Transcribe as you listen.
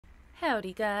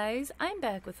Howdy guys, I'm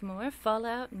back with more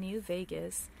Fallout New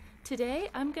Vegas. Today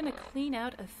I'm gonna clean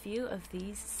out a few of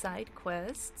these side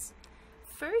quests.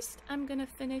 First, I'm gonna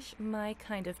finish my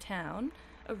kind of town.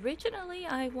 Originally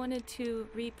I wanted to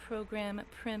reprogram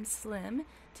Prim Slim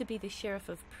to be the Sheriff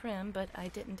of Prim, but I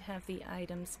didn't have the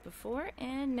items before,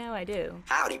 and now I do.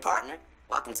 Howdy, partner.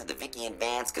 Welcome to the Vicky and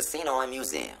Vance Casino and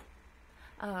Museum.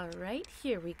 Alright,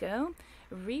 here we go.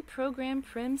 Reprogram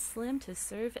Prim Slim to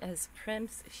serve as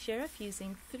Prim's sheriff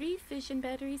using 3 fission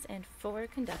batteries and 4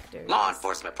 conductors. Law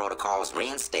enforcement protocols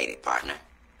reinstated, partner.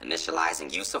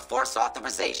 Initializing use of force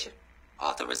authorization.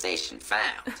 Authorization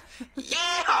found.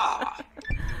 Yeehaw!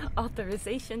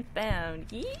 Authorization found.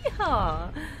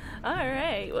 Yeehaw!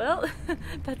 Alright, well,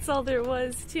 that's all there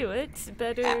was to it.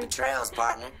 Happy trails,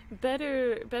 partner.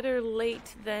 Better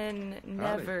late than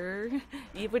never.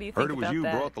 What do you think about that? Heard it was you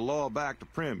brought the law back to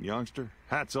Prim, youngster.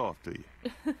 Hats off to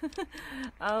you.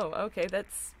 Oh, okay,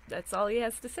 that's all he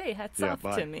has to say. Hats off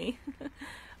bye. to me.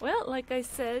 Well, like I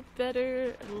said,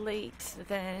 better late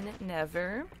than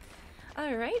never.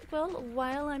 Alright, well,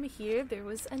 while I'm here, there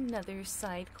was another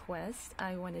side quest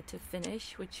I wanted to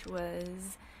finish, which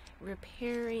was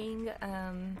repairing,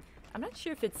 I'm not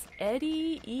sure if it's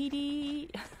Edie.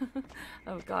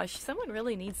 Oh gosh, someone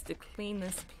really needs to clean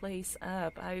this place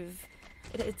up.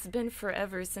 It's been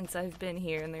forever since I've been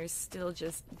here, and there's still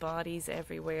just bodies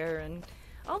everywhere, and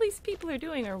all these people are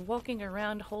doing are walking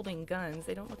around holding guns.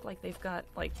 They don't look like they've got,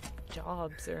 like,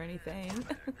 jobs or anything.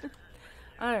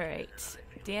 Alright,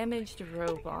 damaged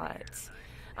robot.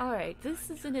 Alright,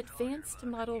 this is an advanced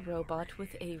model robot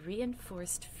with a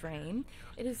reinforced frame.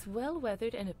 It is well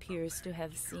weathered and appears to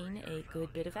have seen a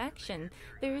good bit of action.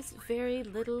 There is very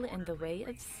little in the way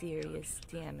of serious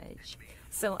damage.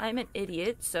 So I'm an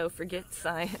idiot, so forget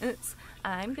science.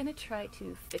 I'm gonna try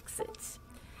to fix it.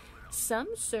 Some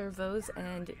servos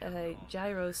and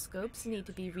gyroscopes need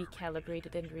to be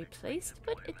recalibrated and replaced,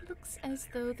 but it looks as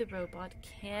though the robot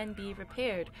can be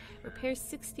repaired. Repair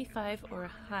 65 or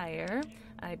higher.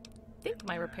 I think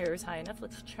my repair is high enough.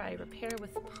 Let's try repair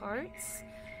with parts.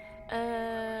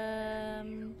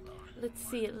 Let's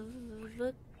see.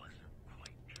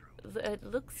 It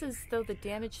looks as though the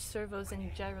damaged servos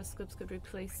and gyroscopes could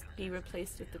be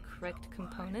replaced with the correct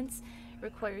components.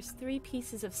 Requires 3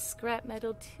 pieces of scrap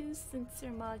metal, 2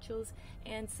 sensor modules,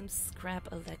 and some scrap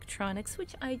electronics,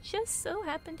 which I just so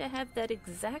happen to have that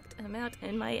exact amount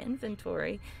in my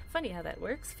inventory. Funny how that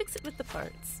works. Fix it with the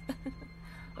parts.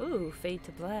 Ooh, fade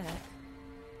to black.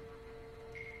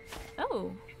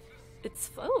 Oh,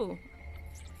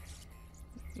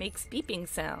 makes beeping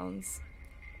sounds.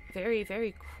 Very,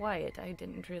 very quiet. I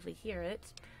didn't really hear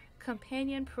it.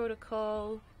 Companion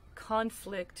protocol,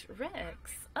 conflict,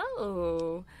 Rex.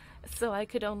 Oh, so I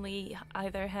could only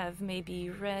either have maybe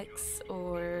Rex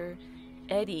or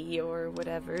Eddie or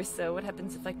whatever. So what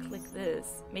happens if I click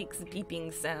this? Makes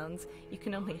beeping sounds. You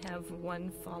can only have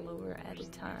 1 follower at a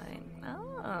time.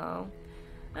 Oh,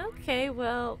 okay,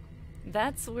 well,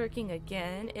 that's working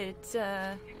again. It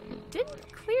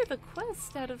didn't clear the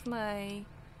quest out of my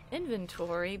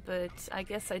inventory, but I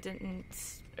guess I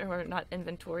didn't, or not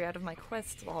inventory, out of my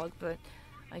quest log, but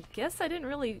I guess I didn't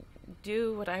really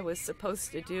do what I was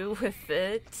supposed to do with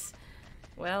it.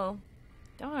 Well,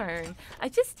 darn. I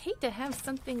just hate to have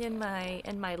something in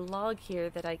my log here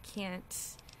that I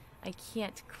can't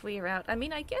clear out. I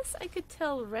mean, I guess I could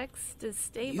tell Rex to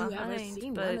stay behind, You ever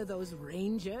seen one of those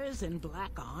rangers in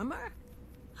black armor?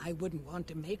 I wouldn't want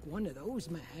to make one of those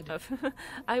mad.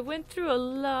 I went through a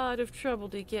lot of trouble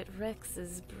to get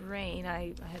Rex's brain.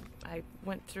 I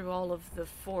went through all of the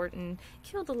fort and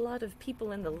killed a lot of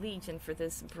people in the Legion for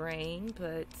this brain,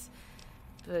 but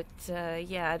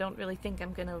yeah, I don't really think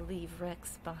I'm gonna leave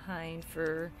Rex behind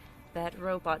for that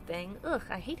robot thing. Ugh,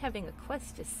 I hate having a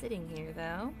quest just sitting here,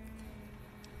 though.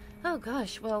 Oh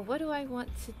gosh, well, what do I want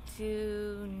to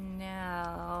do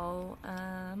now?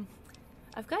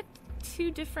 I've got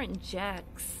 2 different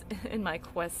Jacks in my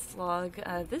quest log.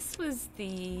 This was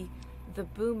the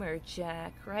Boomer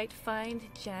Jack, right? Find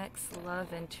Jack's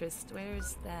love interest.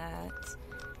 Where's that?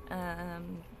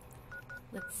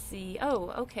 Let's see. Oh,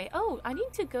 okay. Oh, I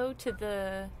need to go to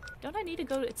the... Don't I need to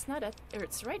go... It's not at... Or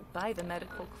it's right by the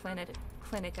medical clinic.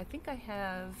 I think I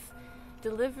have...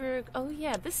 Deliver... Oh,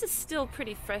 yeah. This is still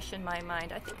pretty fresh in my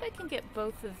mind. I think I can get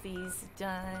both of these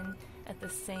done at the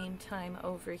same time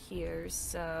over here,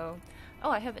 so... Oh,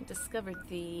 I haven't discovered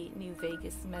the New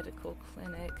Vegas Medical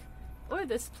Clinic. Or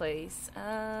this place.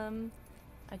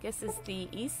 I guess is the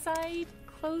east side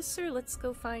closer? Let's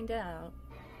go find out.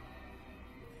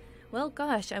 Well,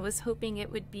 gosh, I was hoping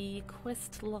it would be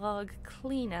quest log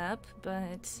cleanup,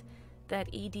 but that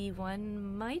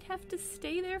ED1 might have to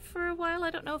stay there for a while. I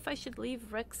don't know if I should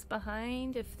leave Rex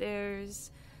behind, if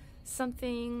there's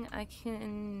something I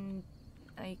can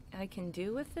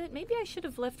do with it. Maybe I should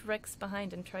have left Rex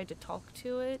behind and tried to talk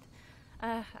to it.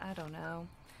 I don't know.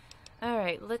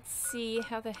 Alright, let's see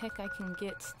how the heck I can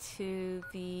get to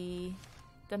the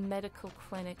medical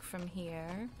clinic from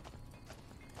here.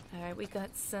 Alright, we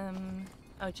got some,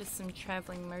 just some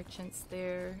traveling merchants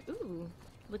there. Ooh,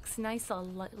 looks nice all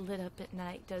lit up at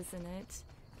night, doesn't it?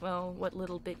 Well, what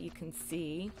little bit you can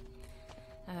see.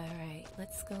 Alright,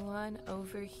 let's go on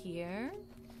over here.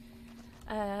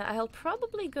 I'll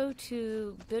probably go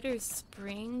to Bitter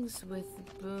Springs with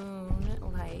Boone,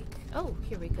 oh,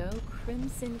 here we go.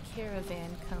 Crimson Caravan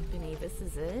Company, this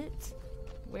is it?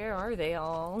 Where are they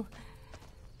all?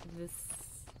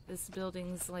 This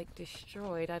building's,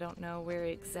 destroyed. I don't know where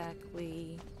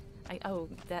exactly... oh,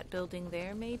 that building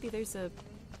there, maybe? There's a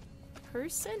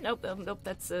person? Nope,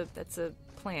 that's a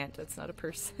plant. That's not a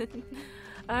person.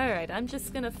 Alright, I'm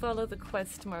just gonna follow the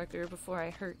quest marker before I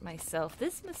hurt myself.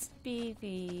 This must be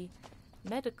the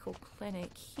medical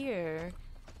clinic here.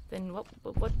 Then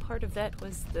what part of that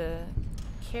was the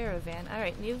caravan?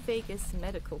 Alright, New Vegas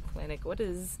Medical Clinic. What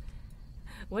is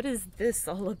this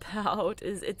all about?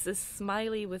 It's a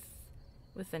smiley with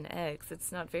an X.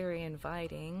 It's not very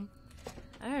inviting.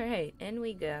 Alright, in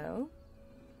we go.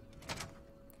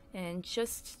 And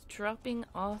just dropping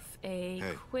off a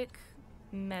quick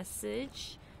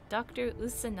message. Dr.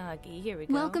 Usanagi, here we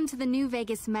go. Welcome to the New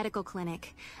Vegas Medical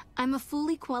Clinic. I'm a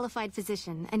fully qualified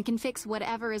physician and can fix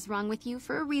whatever is wrong with you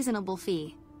for a reasonable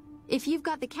fee. If you've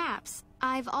got the caps,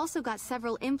 I've also got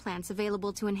several implants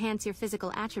available to enhance your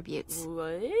physical attributes.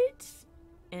 What?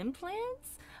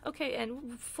 Implants? Okay,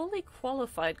 and fully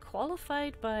qualified.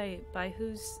 Qualified by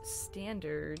whose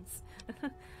standards?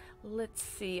 Let's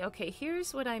see. Okay,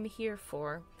 here's what I'm here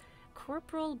for.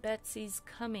 Corporal Betsy's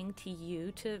coming to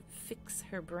you to fix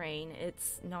her brain.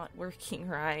 It's not working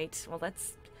right. Well,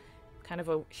 that's kind of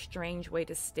a strange way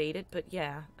to state it, but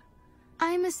yeah.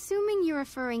 I'm assuming you're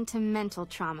referring to mental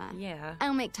trauma. Yeah.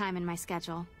 I'll make time in my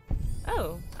schedule.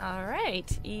 Oh,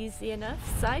 alright. Easy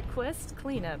enough. Side quest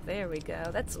cleanup. There we go.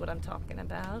 That's what I'm talking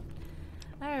about.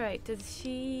 Alright, does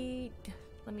she...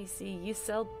 Let me see. You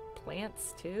sell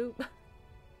plants, too?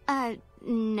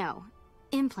 No.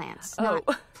 Implants, not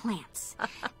plants.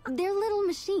 They're little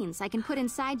machines I can put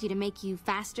inside you to make you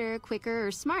faster, quicker,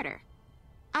 or smarter.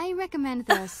 I recommend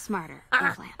the smarter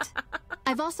implant.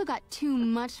 I've also got two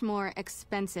much more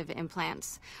expensive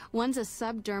implants. One's a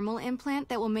subdermal implant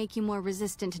that will make you more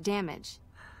resistant to damage.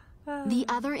 The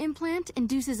other implant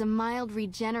induces a mild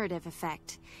regenerative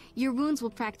effect. Your wounds will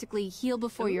practically heal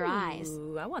before your eyes.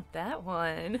 Ooh, I want that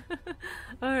one.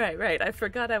 All right. I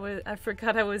forgot I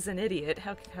was an idiot.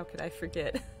 How could I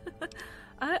forget?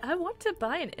 I want to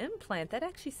buy an implant. That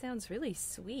actually sounds really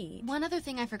sweet. One other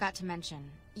thing I forgot to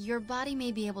mention. Your body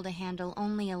may be able to handle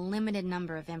only a limited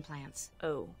number of implants.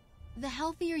 Oh. The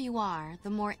healthier you are, the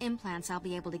more implants I'll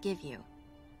be able to give you.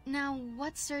 Now,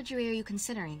 what surgery are you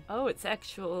considering? Oh, it's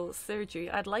actual surgery.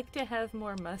 I'd like to have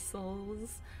more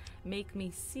muscles, make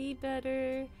me see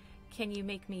better. Can you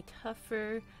make me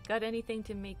tougher? Got anything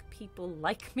to make people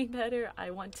like me better?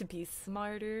 I want to be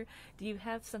smarter. Do you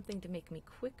have something to make me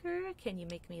quicker? Can you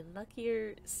make me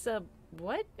luckier?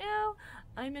 What now?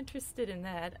 I'm interested in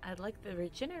that. I'd like the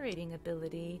regenerating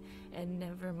ability, and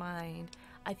never mind.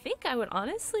 I think I would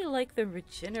honestly like the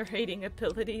regenerating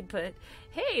ability, but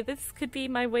hey, this could be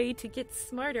my way to get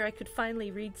smarter. I could finally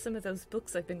read some of those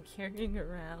books I've been carrying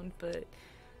around, but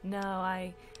no,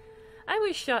 I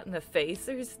was shot in the face.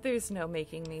 There's no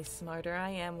making me smarter. I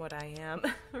am what I am,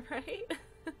 right?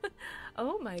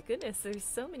 Oh my goodness, there's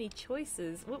so many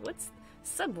choices. What's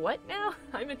what now?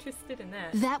 I'm interested in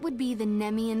that. That would be the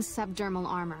Nemean subdermal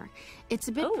armor. It's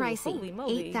a bit pricey, holy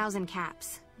moly. 8,000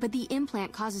 caps. But the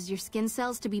implant causes your skin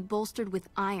cells to be bolstered with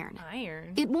iron.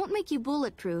 Iron? It won't make you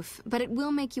bulletproof, but it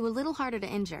will make you a little harder to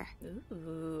injure.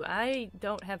 Ooh, I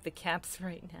don't have the caps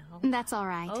right now. That's all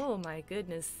right. Oh my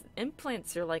goodness.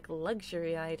 Implants are like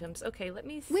luxury items. Okay, let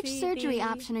me see. Which surgery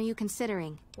option are you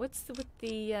considering? What's with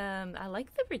the, I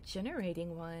like the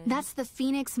regenerating one. That's the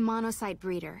Phoenix Monocyte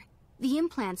Breeder. The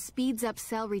implant speeds up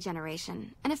cell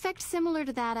regeneration, an effect similar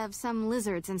to that of some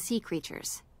lizards and sea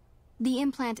creatures. The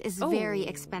implant is very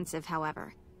expensive,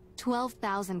 however.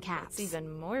 12,000 caps. It's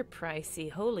even more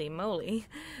pricey. Holy moly.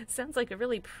 Sounds like a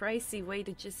really pricey way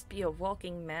to just be a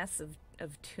walking mass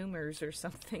of tumors or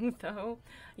something, though.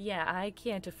 Yeah, I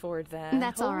can't afford that.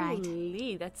 That's all right.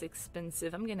 Holy, that's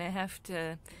expensive. I'm gonna have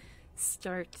to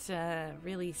start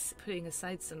really putting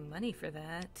aside some money for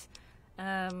that.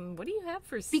 What do you have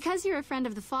for... Because you're a friend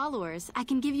of the followers, I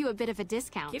can give you a bit of a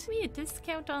discount. Give me a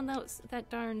discount on that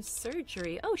darn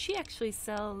surgery. Oh, she actually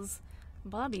sells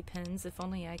bobby pins. If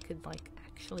only I could, like,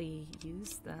 actually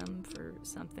use them for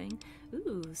something.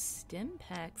 Ooh, stim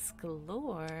packs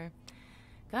galore.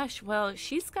 Gosh, well,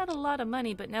 she's got a lot of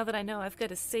money, but now that I know, I've got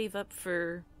to save up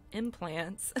for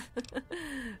implants.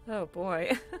 Oh,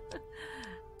 boy.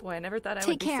 Boy, I never thought I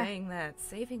would be saying that.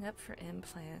 Saving up for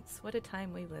implants. What a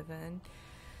time we live in.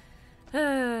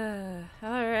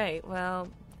 Alright, well,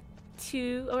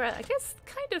 2, or I guess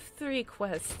kind of 3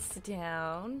 quests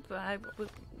down, but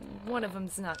one of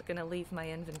them's not going to leave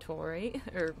my inventory.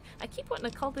 Or, I keep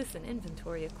wanting to call this an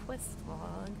inventory, a quest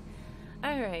log.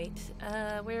 Alright,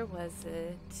 where was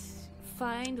it?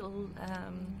 Find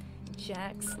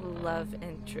Jack's love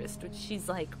interest, which she's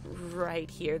like right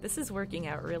here. This is working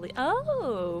out really...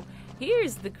 Oh,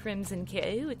 here's the Crimson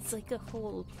Cave. It's like a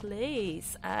whole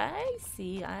place. I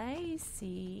see.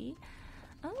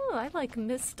 Oh, I like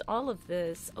missed all of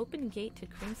this. Open gate to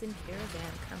Crimson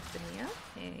Caravan Company.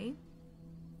 Okay.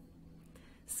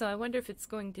 So I wonder if it's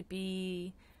going to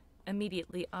be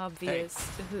immediately obvious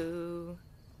who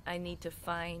I need to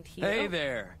find here. Hey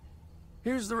there.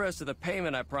 Here's the rest of the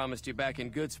payment I promised you back in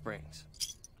Goodsprings.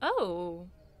 Oh.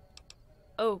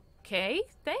 Okay,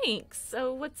 thanks.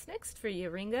 So what's next for you,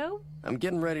 Ringo? I'm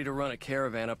getting ready to run a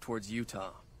caravan up towards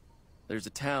Utah. There's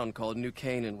a town called New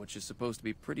Canaan, which is supposed to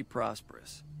be pretty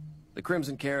prosperous. The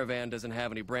Crimson Caravan doesn't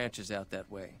have any branches out that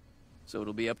way, so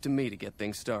it'll be up to me to get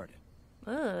things started.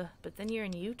 But then you're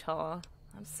in Utah.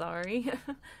 I'm sorry.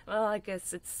 Well, I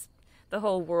guess it's... The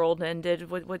whole world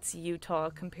ended. What's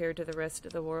Utah compared to the rest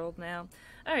of the world now?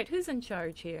 Alright, who's in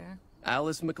charge here?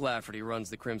 Alice McLafferty runs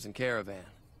the Crimson Caravan.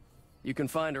 You can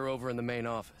find her over in the main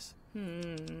office.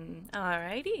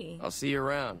 Alrighty. I'll see you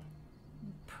around.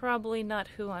 Probably not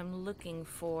who I'm looking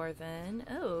for, then.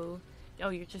 Oh,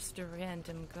 you're just a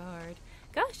random guard.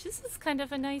 Gosh, this is kind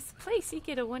of a nice place. You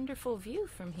get a wonderful view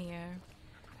from here.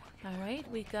 Alright,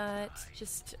 we got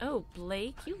just... Oh,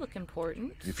 Blake, you look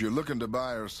important. If you're looking to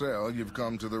buy or sell, you've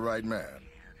come to the right man.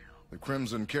 The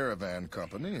Crimson Caravan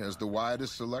Company has the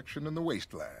widest selection in the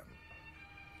wasteland.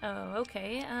 Oh,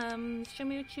 okay. Show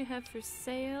me what you have for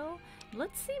sale.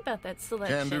 Let's see about that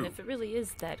selection, if it really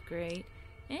is that great.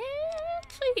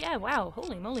 Actually, yeah, wow,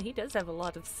 holy moly, he does have a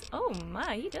lot of... Oh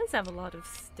my, he does have a lot of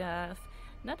stuff.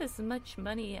 Not as much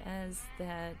money as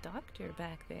that doctor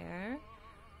back there.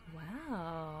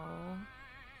 Wow.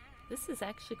 This is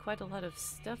actually quite a lot of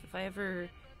stuff. If I ever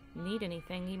need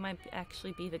anything, he might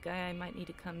actually be the guy I might need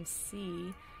to come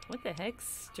see. What the heck?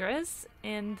 Stress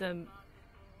in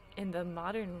the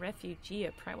modern refugee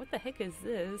prime. What the heck is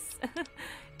this?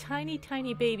 Tiny,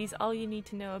 tiny babies. All you need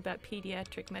to know about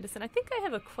pediatric medicine. I think I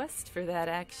have a quest for that,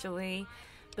 actually.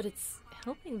 But it's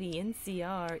helping the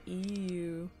NCR.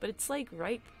 Ew. But it's like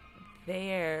right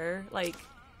there. Like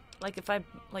if I,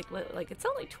 like it's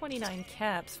only 29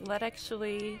 caps. Will that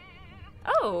actually...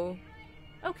 Oh!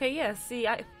 Okay, yeah, see,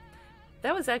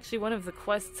 that was actually one of the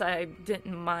quests I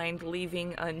didn't mind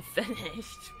leaving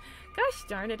unfinished. Gosh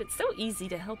darn it, it's so easy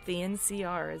to help the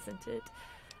NCR, isn't it?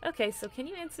 Okay, so can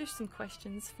you answer some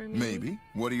questions for me? Maybe.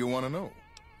 What do you want to know?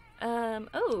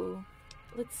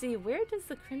 Let's see, where does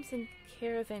the Crimson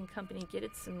Caravan Company get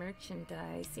its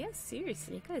merchandise? Yeah,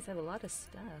 seriously, you guys have a lot of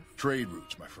stuff. Trade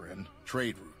routes, my friend.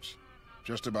 Trade routes.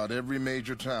 Just about every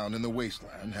major town in the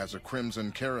wasteland has a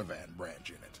Crimson Caravan branch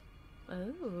in it.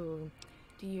 Oh.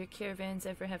 Do your caravans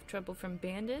ever have trouble from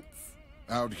bandits?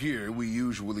 Out here, we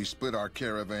usually split our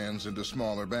caravans into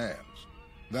smaller bands.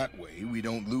 That way, we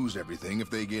don't lose everything if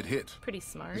they get hit. Pretty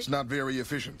smart. It's not very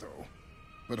efficient, though.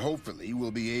 But hopefully,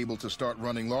 we'll be able to start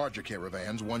running larger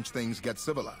caravans once things get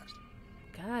civilized.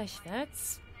 Gosh,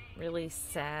 that's really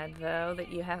sad, though,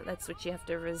 that that's what you have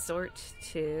to resort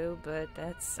to. But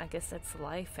I guess that's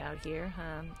life out here,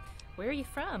 huh? Where are you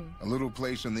from? A little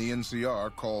place in the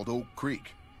NCR called Oak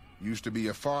Creek. Used to be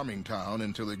a farming town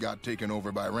until it got taken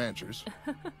over by ranchers.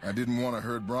 I didn't want to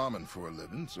herd Brahmin for a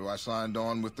living, so I signed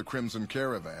on with the Crimson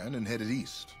Caravan and headed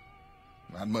east.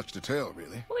 Not much to tell,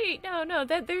 really. Wait, no,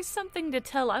 there's something to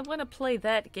tell. I want to play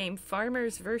that game,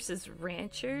 Farmers versus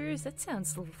Ranchers. That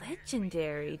sounds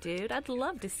legendary, dude. I'd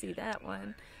love to see that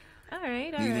one. All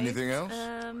right. Need anything else?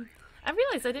 I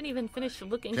realized I didn't even finish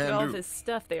looking through all this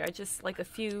stuff there. I just, like, a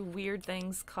few weird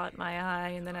things caught my eye,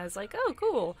 and then I was like, oh,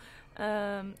 cool.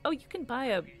 Oh, you can buy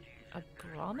a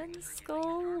Brahmin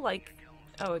skull? Like,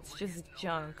 oh, it's just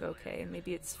junk. Okay,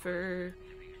 maybe it's for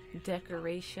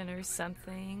decoration or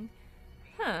something.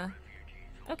 Huh.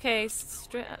 Okay,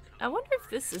 I wonder if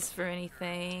this is for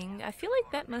anything. I feel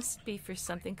like that must be for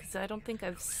something, because I don't think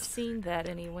I've seen that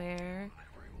anywhere.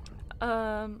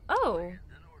 Oh.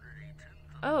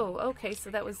 Oh, okay, so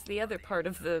that was the other part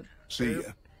of the... See ya.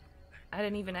 I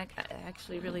didn't even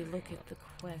actually really look at the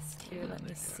quest here. Let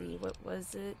me see. What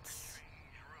was it?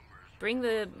 Bring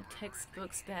the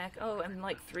textbooks back. Oh, and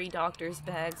like 3 doctor's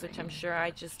bags, which I'm sure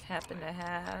I just happen to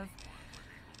have.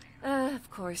 Of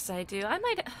course I do.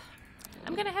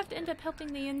 I'm gonna have to end up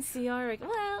helping the NCR.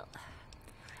 Well,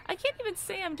 I can't even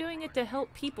say I'm doing it to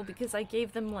help people because I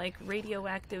gave them, like,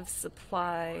 radioactive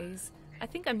supplies. I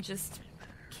think I'm just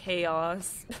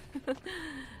chaos.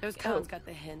 Those codes got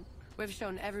the hint. We've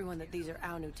shown everyone that these are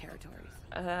our new territories.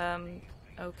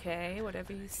 Okay,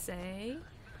 whatever you say.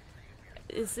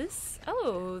 Is this...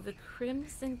 Oh, the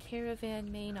Crimson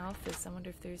Caravan main office. I wonder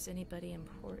if there's anybody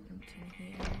important in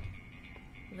here.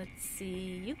 Let's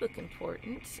see. You look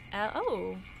important.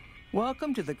 Oh.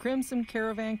 Welcome to the Crimson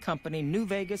Caravan Company New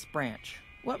Vegas branch.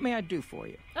 What may I do for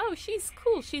you? Oh, she's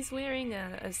cool. She's wearing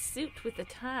a suit with a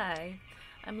tie.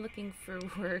 I'm looking for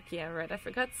work. Yeah, right. I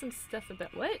forgot some stuff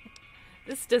about... What?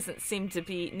 This doesn't seem to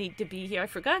need to be here. I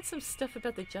forgot some stuff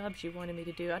about the jobs you wanted me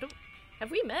to do.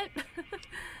 Have we met?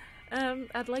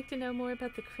 I'd like to know more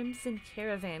about the Crimson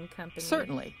Caravan Company.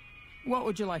 Certainly. What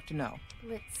would you like to know?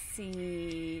 Let's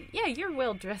see... Yeah, you're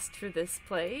well dressed for this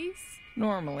place.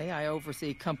 Normally, I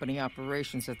oversee company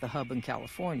operations at the hub in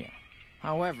California.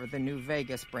 However, the New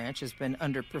Vegas branch has been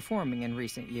underperforming in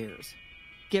recent years.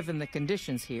 Given the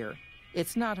conditions here,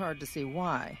 it's not hard to see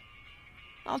why.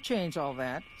 I'll change all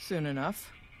that soon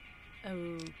enough.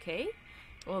 Okay.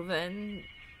 Well then,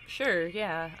 sure,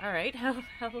 yeah, all right. How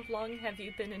long have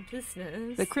you been in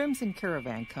business? The Crimson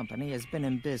Caravan Company has been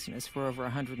in business for over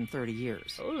 130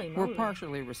 years. Holy moly. We're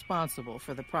partially responsible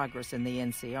for the progress in the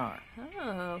NCR.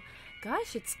 Oh,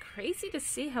 gosh, it's crazy to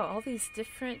see how all these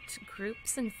different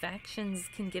groups and factions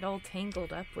can get all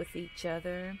tangled up with each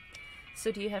other.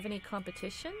 So do you have any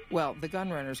competition? Well, the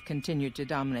Gunrunners continue to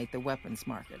dominate the weapons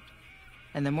market.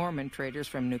 And the Mormon traders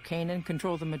from New Canaan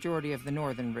control the majority of the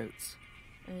northern routes.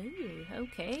 Ooh,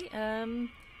 okay. I'm...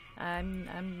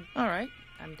 All right.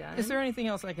 I'm done. Is there anything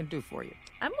else I can do for you?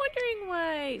 I'm wondering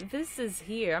why this is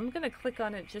here. I'm gonna click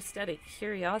on it just out of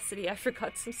curiosity. I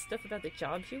forgot some stuff about the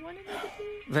jobs you wanted me to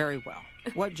do. Very well.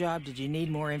 What job did you need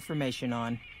more information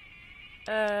on?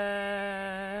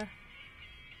 I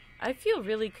feel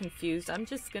really confused. I'm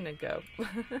just gonna go.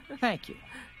 Thank you.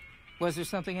 Was there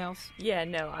something else? Yeah,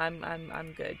 no,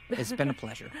 I'm good. It's been a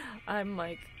pleasure. I'm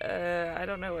like, I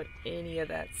don't know what any of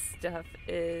that stuff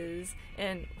is.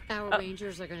 And our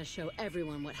rangers are going to show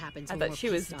everyone what happens when I thought she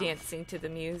was dancing to the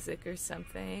music or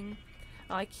something.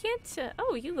 Oh, I can't...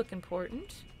 oh, you look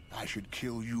important. I should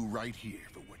kill you right here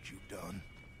for what you've done.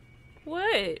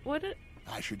 What? What?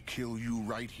 I should kill you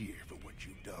right here for what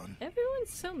you've done.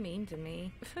 Everyone's so mean to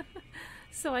me.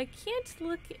 So I can't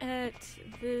look at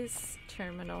this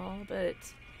terminal, but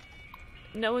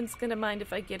no one's gonna mind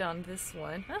if I get on this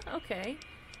one. Oh, okay.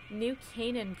 New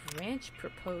Canaan branch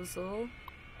proposal.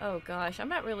 Oh gosh, I'm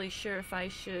not really sure if I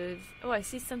should... Oh, I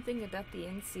see something about the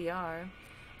NCR.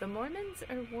 The Mormons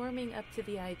are warming up to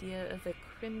the idea of a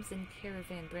Crimson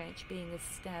Caravan branch being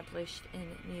established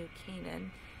in New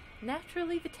Canaan.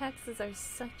 Naturally, the taxes are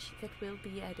such that we'll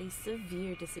be at a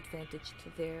severe disadvantage to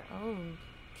their own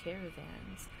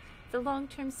caravans. The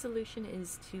long-term solution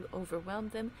is to overwhelm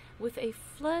them with a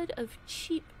flood of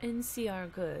cheap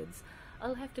NCR goods.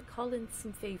 I'll have to call in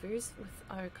some favors with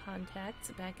our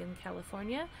contacts back in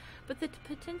California, but the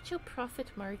potential profit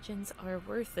margins are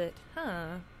worth it,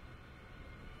 huh?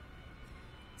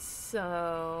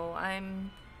 So, I'm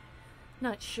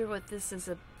not sure what this is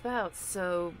about.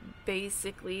 So,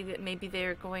 basically, that maybe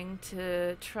they're going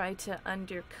to try to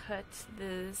undercut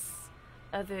this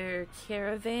other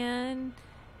caravan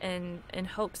and in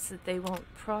hopes that they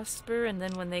won't prosper, and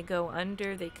then when they go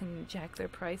under they can jack their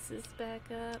prices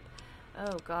back up.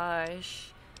 Oh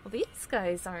gosh. Well, these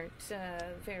guys aren't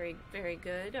very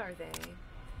good, are they?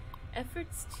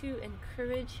 Efforts to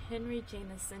encourage Henry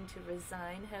Jameson to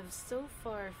resign have so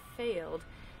far failed.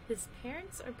 His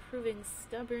parents are proving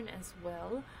stubborn as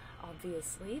well.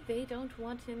 Obviously, they don't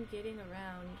want him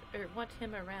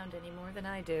around any more than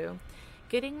I do.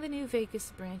 Getting the New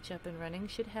Vegas branch up and running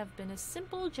should have been a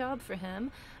simple job for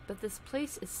him, but this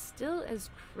place is still as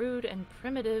crude and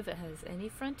primitive as any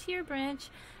frontier branch.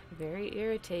 Very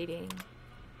irritating.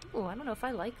 Oh, I don't know if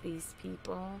I like these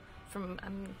people.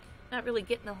 I'm not really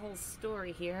getting the whole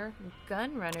story here.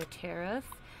 Gunrunner tariff.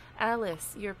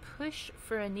 Alice, your push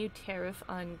for a new tariff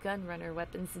on gunrunner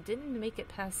weapons didn't make it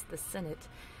past the Senate.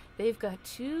 They've got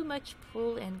too much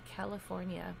pull in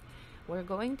California. We're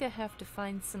going to have to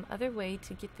find some other way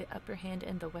to get the upper hand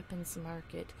in the weapons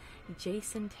market.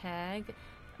 Jason Tagg,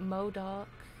 MODOK,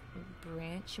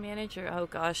 Branch manager. Oh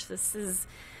gosh, this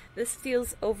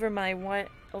feels over my one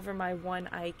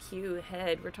IQ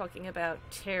head. We're talking about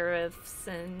tariffs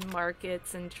and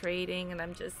markets and trading, and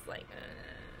I'm just like,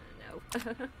 no.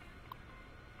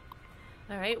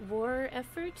 All right, war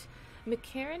effort.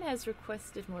 McCarran has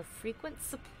requested more frequent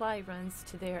supply runs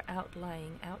to their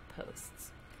outlying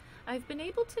outposts. I've been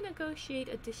able to negotiate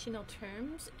additional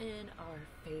terms in our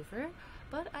favor,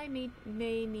 but I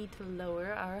may need to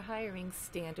lower our hiring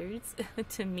standards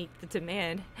to meet the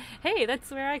demand. Hey,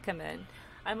 that's where I come in.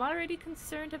 I'm already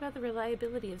concerned about the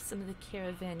reliability of some of the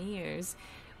caravaneers.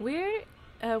 Were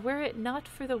it not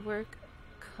for the work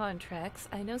contracts,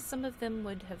 I know some of them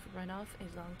would have run off a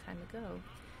long time ago.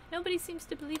 Nobody seems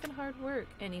to believe in hard work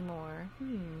anymore.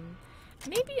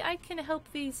 Maybe I can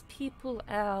help these people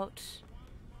out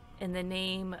in the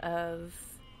name of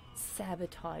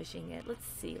sabotaging it. Let's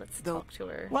see. Let's talk to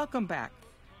her. Welcome back.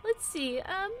 Let's see.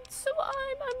 So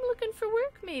I'm looking for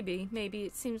work. Maybe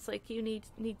it seems like you need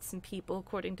some people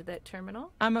according to that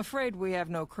terminal. I'm afraid we have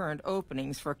no current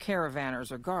openings for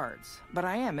caravanners or guards, but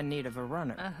I am in need of a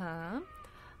runner.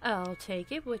 I'll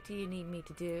take it. What do you need me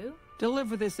to do?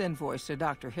 Deliver this invoice to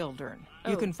Dr. Hildern.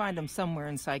 You can find him somewhere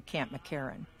inside Camp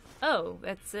McCarran. Oh,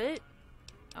 that's it?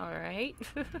 All right.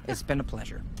 It's been a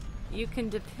pleasure. You can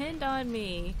depend on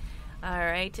me. All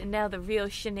right, and now the real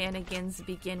shenanigans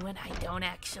begin when I don't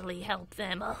actually help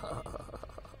them.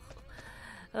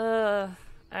 All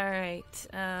right.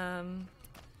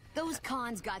 Those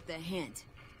cons got the hint.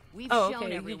 We've shown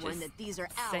shown everyone that these are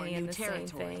our new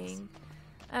territories.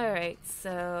 All right,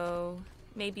 so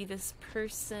maybe this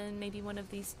person, maybe one of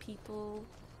these people.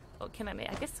 Oh, can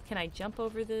I jump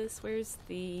over this? Where's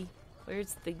the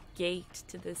gate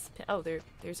to this? Oh,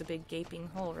 there's a big gaping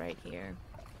hole right here.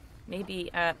 Maybe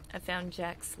I found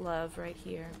Jack's love right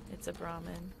here. It's a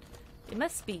Brahmin. It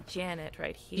must be Janet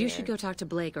right here. You should go talk to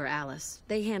Blake or Alice.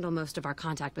 They handle most of our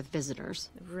contact with visitors.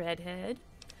 Redhead.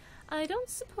 I don't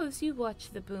suppose you watch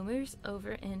the boomers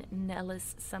over in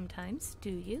Nellis sometimes, do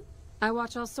you? I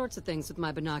watch all sorts of things with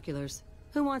my binoculars.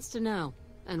 Who wants to know?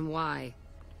 And why?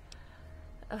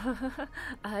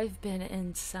 I've been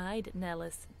inside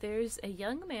Nellis. There's a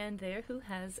young man there who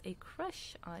has a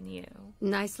crush on you.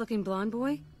 Nice-looking blonde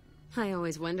boy? I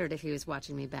always wondered if he was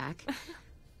watching me back.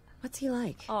 What's he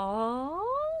like? Oh,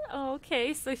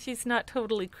 okay, so she's not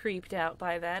totally creeped out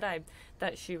by that. I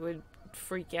thought she would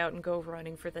freak out and go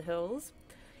running for the hills.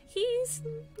 He's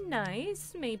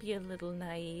nice, maybe a little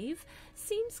naive.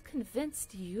 Seems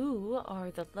convinced you are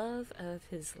the love of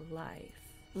his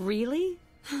life. Really?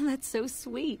 That's so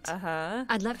sweet. Uh-huh.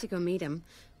 I'd love to go meet him.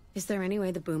 Is there any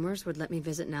way the boomers would let me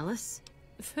visit Nellis?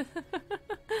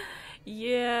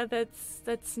 Yeah,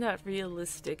 that's not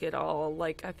realistic at all.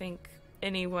 Like, I think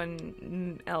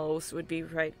anyone else would be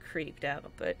right creeped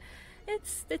out, but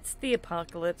it's the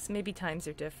apocalypse. Maybe times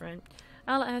are different.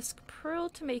 I'll ask Pearl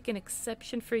to make an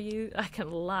exception for you. I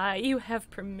can lie. You have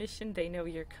permission. They know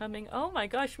you're coming. Oh my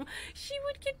gosh, she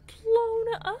would get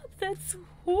blown up. That's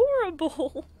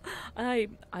horrible.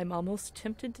 I'm almost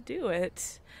tempted to do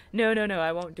it. No,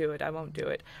 I won't do it.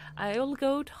 I'll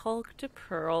go talk to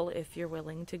Pearl if you're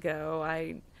willing to go.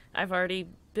 I've already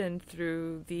been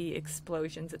through the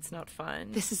explosions. It's not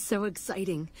fun. This is so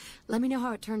exciting. Let me know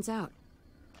how it turns out.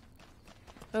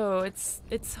 Oh,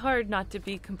 it's hard not to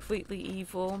be completely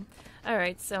evil. All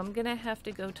right, so I'm gonna have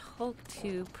to go talk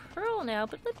to Pearl now,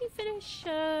 but let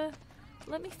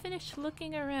me finish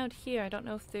looking around here. I don't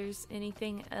know if there's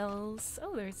anything else.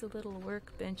 Oh, there's a little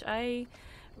workbench. I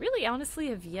really honestly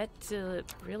have yet to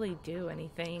really do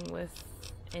anything with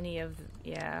any of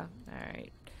yeah, all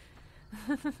right.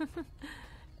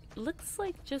 Looks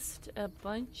like just a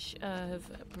bunch of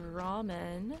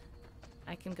Brahmin.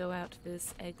 I can go out to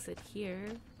this exit here.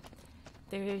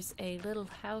 There's a little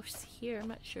house here. I'm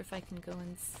not sure if I can go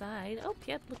inside. Oh,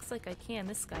 yep, looks like I can.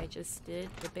 This guy just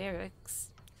did. The barracks.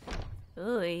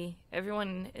 Ugh,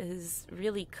 everyone is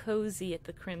really cozy at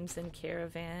the Crimson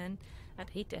Caravan. I'd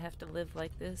hate to have to live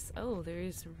like this. Oh,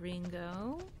 there's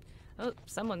Ringo. Oh,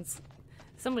 someone's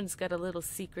got a little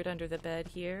secret under the bed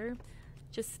here.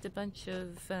 Just a bunch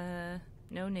of,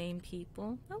 no-name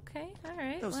people. Okay,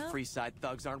 alright, Those Freeside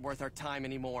thugs aren't worth our time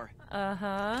anymore.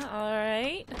 Uh-huh,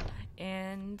 alright.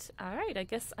 And, alright, I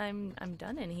guess I'm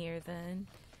done in here then.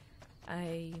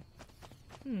 I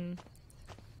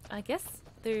guess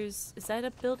is that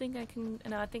a building I can,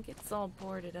 no, I think it's all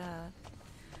boarded up.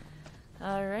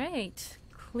 Alright,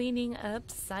 cleaning up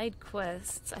side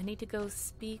quests. I need to go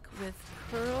speak with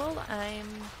Pearl.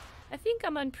 I think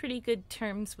I'm on pretty good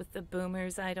terms with the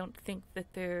boomers. I don't think that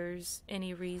there's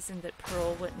any reason that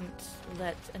Pearl wouldn't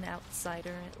let an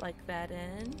outsider like that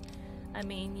in. I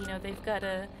mean, you know, they've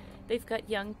got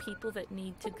young people that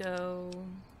need to go,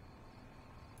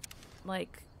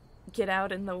 like, get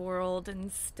out in the world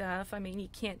and stuff. I mean, you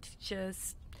can't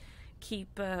just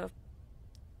keep,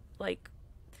 like,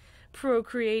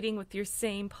 procreating with your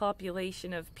same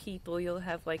population of people. You'll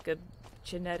have, like, a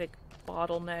genetic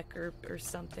bottleneck or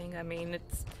something. I mean,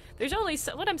 there's only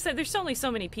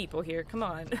so many people here. Come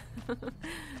on.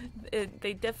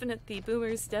 The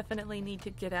boomers definitely need to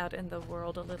get out in the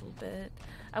world a little bit.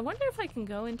 I wonder if I can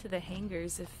go into the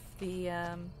hangars if the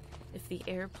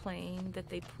airplane that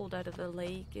they pulled out of the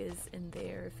lake is in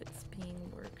there, if it's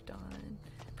being worked on.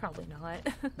 Probably not.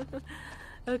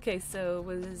 Okay, so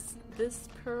was this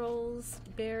Pearl's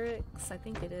barracks? I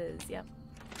think it is, yep.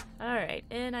 Alright,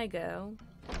 in I go.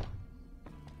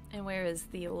 And where is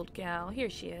the old gal? Here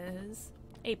she is.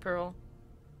 Hey, Pearl.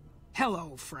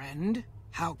 Hello, friend.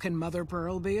 How can Mother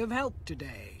Pearl be of help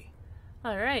today?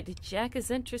 Alright, Jack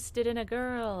is interested in a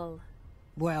girl.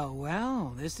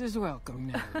 Well, this is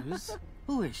welcome news.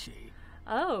 Who is she?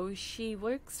 Oh, she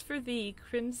works for the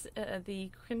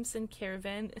Crimson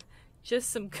Caravan.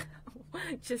 Just some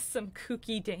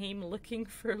kooky dame looking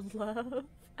for love.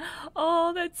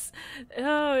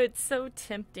 It's so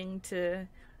tempting to...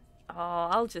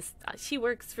 she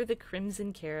works for the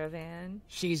Crimson Caravan.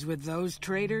 She's with those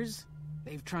traders?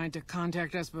 They've tried to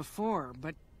contact us before,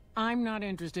 but I'm not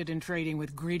interested in trading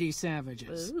with greedy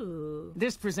savages. Ooh.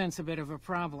 This presents a bit of a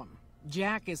problem.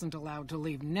 Jack isn't allowed to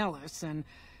leave Nellis, and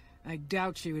I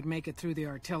doubt she would make it through the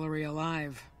artillery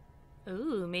alive.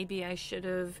 Ooh, maybe I should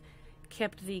have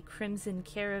kept the Crimson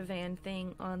Caravan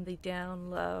thing on the down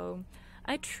low.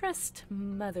 I trust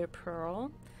Mother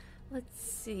Pearl. Let's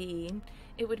see.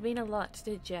 It would mean a lot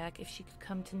to Jack if she could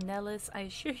come to Nellis. I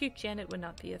assure you Janet would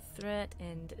not be a threat,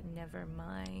 and never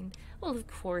mind. Well, of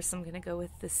course I'm going to go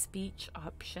with the speech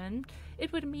option.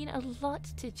 It would mean a lot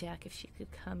to Jack if she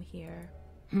could come here.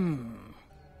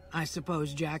 I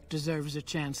suppose Jack deserves a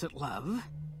chance at love.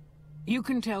 You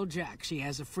can tell Jack she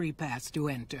has a free pass to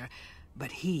enter,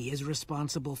 but he is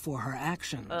responsible for her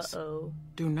actions. Uh-oh.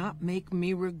 Do not make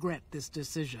me regret this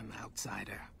decision,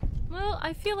 outsider. Well,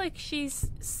 I feel like she's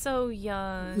so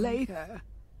young. Later.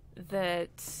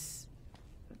 That,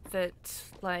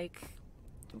 like,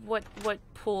 what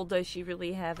pull does she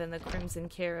really have in the Crimson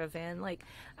Caravan? Like,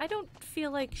 I don't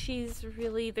feel like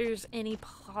there's any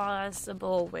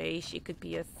possible way she could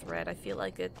be a threat. I feel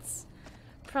like it's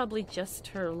probably just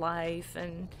her life,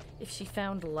 and if she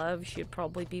found love, she'd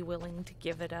probably be willing to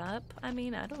give it up. I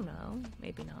mean, I don't know.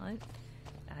 Maybe not.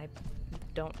 I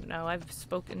don't know. I've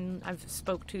spoke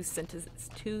two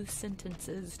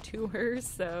sentences to her,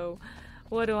 so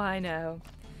what do I know?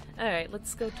 Alright,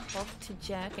 let's go talk to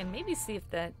Jack and maybe see if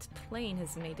that plane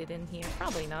has made it in here.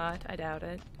 Probably not. I doubt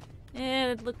it.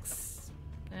 It looks...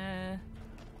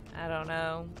 I don't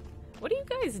know. What are you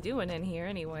guys doing in here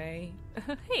anyway?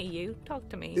 Hey, you. Talk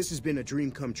to me. This has been a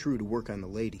dream come true to work on the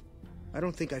lady. I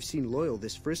don't think I've seen Loyal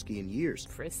this frisky in years.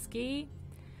 Frisky?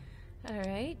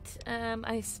 Alright.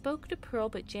 I spoke to Pearl,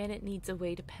 but Janet needs a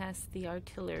way to pass the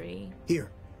artillery.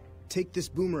 Here. Take this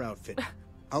boomer outfit.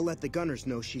 I'll let the gunners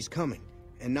know she's coming,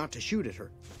 and not to shoot at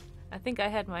her. I think I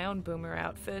had my own boomer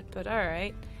outfit, but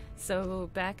alright. So,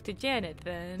 back to Janet,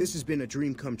 then. This has been a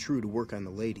dream come true to work on the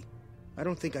lady. I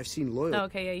don't think I've seen Loyal...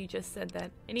 Okay, yeah, you just said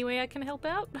that. Any way I can help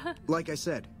out? Like I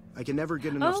said, I can never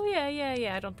get enough... Oh,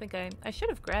 yeah, I don't think I should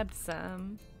have grabbed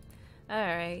some.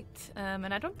 Alright,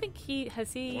 and I don't think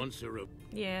has he... Once a...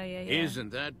 Yeah.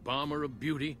 Isn't that bomber a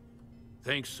beauty?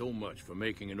 Thanks so much for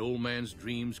making an old man's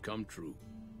dreams come true.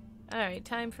 Alright,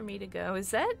 time for me to go.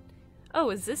 Is that... Oh,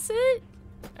 is this it?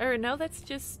 Or no, that's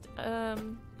just a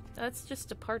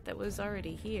part that was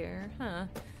already here, huh?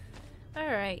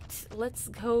 Alright, let's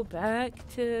go back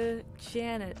to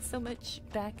Janet. So much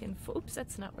back and forth. Oops,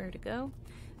 that's not where to go.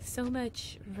 So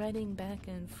much running back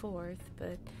and forth,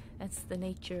 but that's the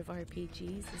nature of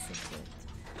RPGs, isn't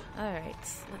it? Alright,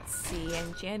 let's see.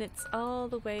 And Janet's all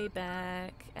the way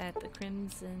back at the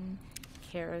Crimson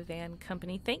Caravan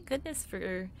Company. Thank goodness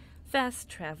for fast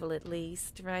travel, at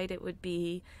least, right? It would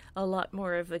be a lot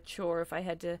more of a chore if I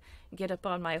had to get up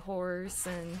on my horse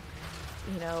and,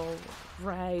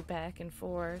 ride back and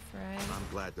forth, right? I'm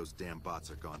glad those damn bots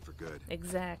are gone for good.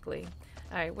 Exactly.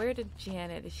 Alright, where did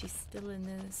Janet? Is she still in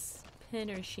this pen,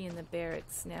 or is she in the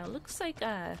barracks now? Looks like,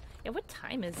 what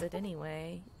time is it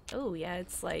anyway? Oh, yeah,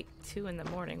 it's like 2 in the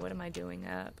morning. What am I doing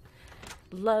up?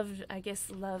 Love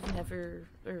never,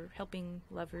 or helping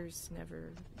lovers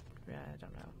never, I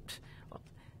don't know. Well,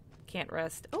 can't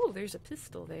rest. Oh, there's a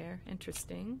pistol there.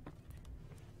 Interesting.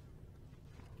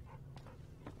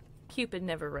 Cupid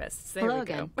never rests. There Hello we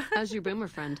go. again. How's your boomer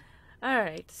friend?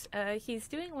 Alright, he's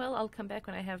doing well. I'll come back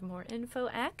when I have more info.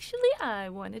 Actually, I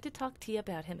wanted to talk to you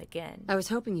about him again. I was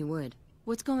hoping you would.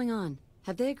 What's going on?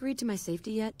 Have they agreed to my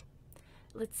safety yet?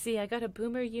 Let's see, I got a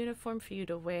boomer uniform for you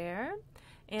to wear.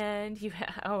 And you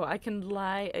I can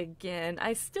lie again.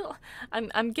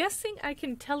 I'm guessing I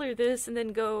can tell her this and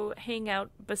then go hang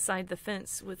out beside the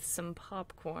fence with some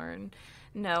popcorn.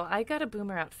 No, I got a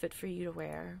boomer outfit for you to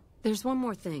wear. There's one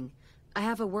more thing. I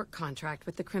have a work contract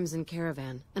with the Crimson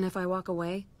Caravan, and if I walk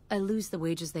away, I lose the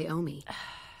wages they owe me.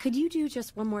 Could you do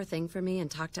just one more thing for me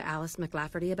and talk to Alice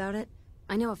McLafferty about it?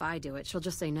 I know if I do it, she'll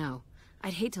just say no.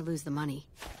 I'd hate to lose the money.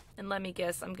 And let me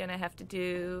guess, I'm gonna have to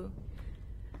do...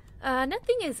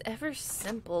 nothing is ever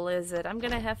simple, is it? I'm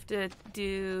gonna have to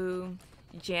do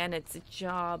Janet's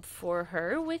job for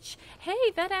her, which,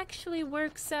 hey, that actually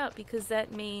works out because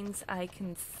that means I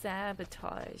can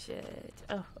sabotage it.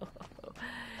 Oh,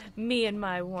 me and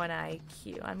my 1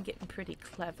 IQ. I'm getting pretty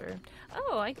clever.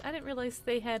 Oh, I didn't realize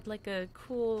they had like a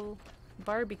cool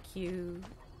barbecue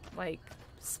like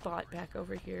spot back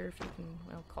over here, if you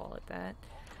can call it that.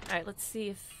 Alright, let's see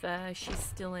if she's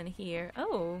still in here.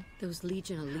 Oh. Those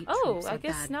Legion Elite Oh, troops I are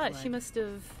guess bad not.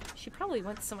 blood. She probably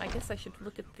went some... I guess I should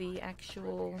look at the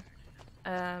actual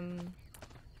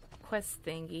quest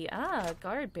thingy. Ah,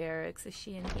 guard barracks. Is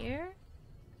she in here?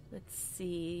 Let's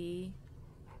see.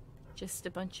 Just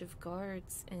a bunch of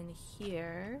guards in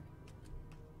here.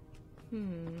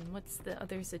 What's the... Oh,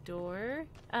 there's a door.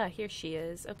 Ah, here she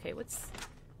is. Okay, what's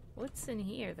in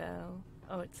here, though?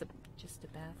 Oh, it's just a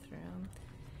bathroom.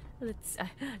 Let's...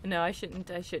 no, I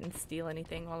shouldn't steal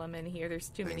anything while I'm in here. There's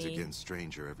too many... Things are getting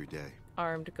stranger every day.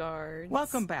 Armed guards.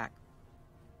 Welcome back.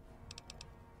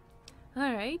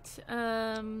 Alright,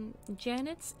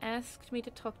 Janet's asked me to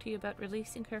talk to you about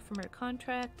releasing her from her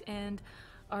contract, and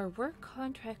are work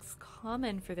contracts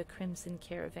common for the Crimson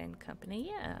Caravan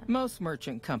Company? Yeah. Most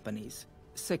merchant companies,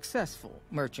 successful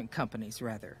merchant companies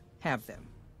rather, have them.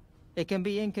 It can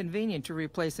be inconvenient to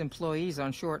replace employees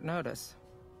on short notice.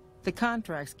 The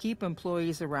contracts keep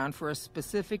employees around for a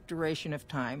specific duration of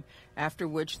time, after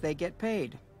which they get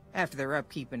paid. After their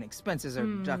upkeep and expenses are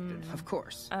deducted, of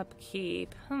course.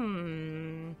 Upkeep.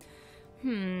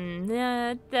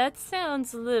 That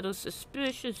sounds a little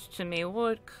suspicious to me.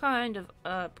 What kind of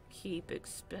upkeep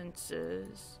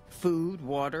expenses? Food,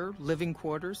 water, living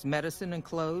quarters, medicine and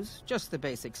clothes, just the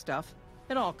basic stuff.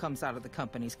 It all comes out of the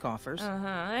company's coffers.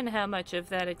 And how much of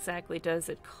that exactly does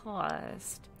it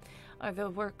cost? Are the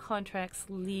work contracts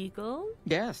legal?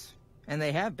 Yes, and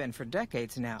they have been for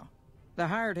decades now. The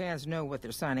hired hands know what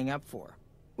they're signing up for.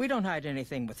 We don't hide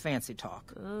anything with fancy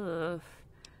talk. Ugh.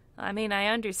 I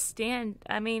understand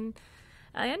that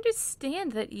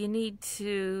you need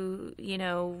to,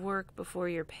 work before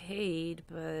you're paid,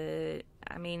 but,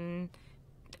 I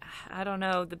don't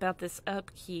know about this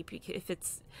upkeep. If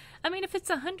it's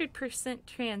 100%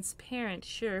 transparent,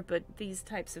 sure, but these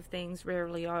types of things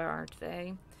rarely are, aren't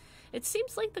they? It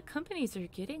seems like the companies are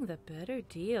getting the better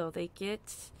deal. They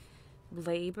get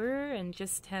labor and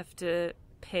just have to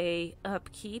pay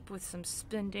upkeep with some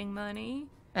spending money.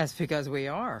 That's because we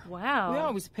are. Wow. We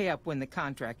always pay up when the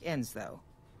contract ends, though.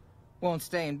 Won't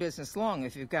stay in business long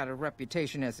if you've got a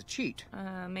reputation as a cheat.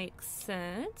 Makes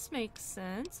sense.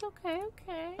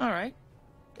 Okay. All right.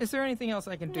 Is there anything else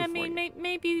I can do for you?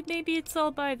 Maybe it's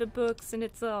all by the books and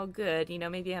it's all good.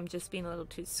 Maybe I'm just being a little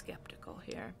too skeptical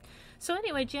here. So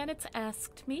anyway, Janet's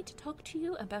asked me to talk to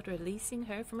you about releasing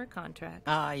her from her contract.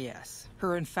 Ah, yes.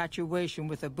 Her infatuation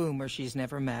with a boomer she's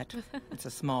never met. It's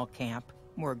a small camp.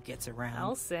 Word gets around.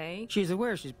 I'll say. She's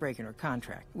aware she's breaking her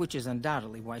contract, which is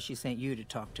undoubtedly why she sent you to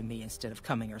talk to me instead of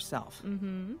coming herself.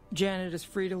 Janet is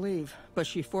free to leave, but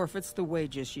she forfeits the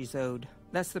wages she's owed.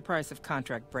 That's the price of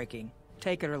contract breaking.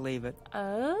 Take it or leave it.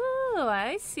 Oh,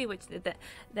 I see what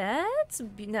that's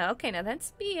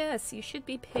BS. You should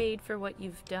be paid for what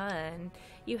you've done.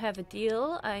 You have a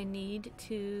deal. I need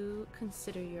to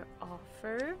consider your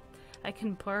offer. I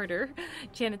can barter.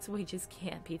 Janet's wages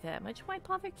can't be that much. Why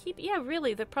bother keep? Yeah,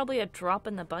 really, they're probably a drop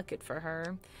in the bucket for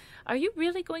her. Are you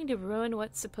really going to ruin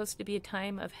what's supposed to be a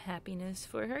time of happiness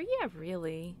for her? Yeah,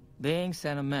 really. Being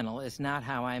sentimental is not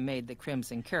how I made the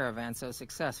Crimson Caravan so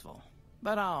successful.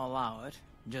 But I'll allow it,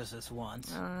 just this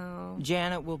once. Oh.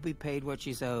 Janet will be paid what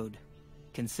she's owed.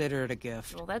 Consider it a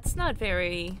gift. Well, that's not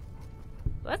really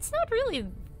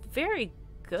very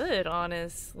good,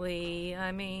 honestly.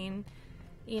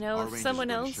 If someone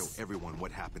else... show everyone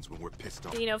what happens when we're pissed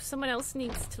off. If someone else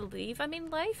needs to leave,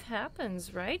 life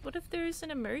happens, right? What if there's an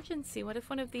emergency? What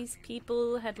if one of these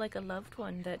people had, a loved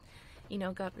one that,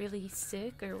 got really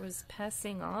sick or was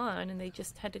passing on and they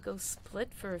just had to go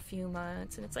split for a few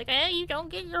months and it's like, hey, you don't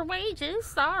get your wages,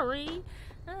 sorry.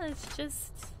 It's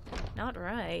just not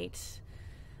right.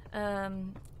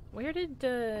 Where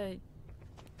did,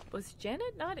 was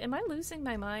Janet not, am I losing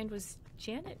my mind? Was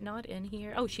Janet not in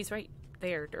here? Oh, she's right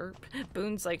there, derp.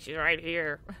 Boone's like, she's right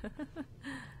here.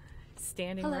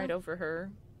 Standing right over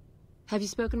her. Have you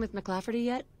spoken with McLafferty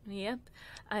yet? Yep.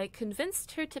 I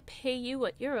convinced her to pay you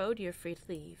what you're owed. You're free to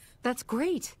leave. That's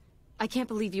great. I can't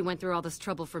believe you went through all this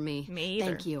trouble for me. Me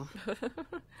either. Thank you.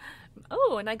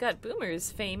 Oh, and I got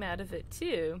Boomer's fame out of it,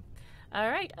 too. All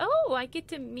right. Oh, I get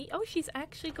to meet... Oh, she's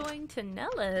actually going to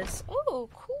Nellis. Oh,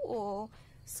 cool.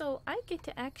 So I get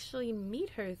to actually meet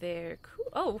her there. Cool.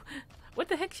 Oh, what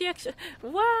the heck? She actually...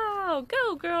 Wow.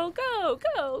 Go, girl. Go,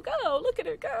 go, go. Look at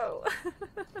her go.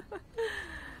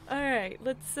 All right.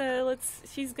 Let's...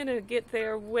 She's going to get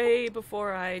there way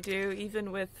before I do,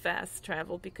 even with fast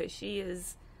travel, because she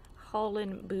is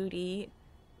hauling booty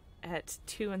at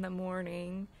 2 in the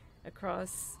morning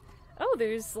across... Oh,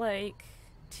 there's like...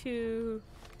 2,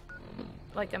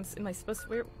 like, am I supposed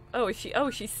to,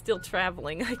 where, she's still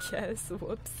traveling, I guess.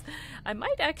 Whoops. I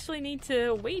might actually need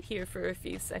to wait here for a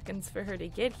few seconds for her to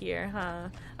get here, huh?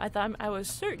 I was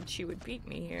certain she would beat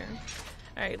me here.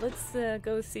 Alright, let's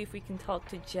go see if we can talk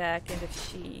to Jack, and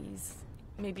if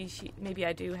maybe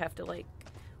I do have to, like,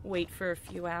 wait for a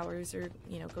few hours, or,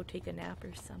 you know, go take a nap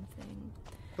or something.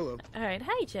 Hello. Alright,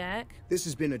 hi, Jack. This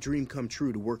has been a dream come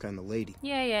true to work on the lady.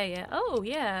 Yeah. Oh,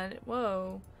 yeah.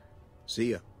 Whoa.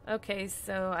 See ya. Okay,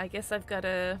 so I guess I've got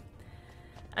to...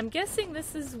 I'm guessing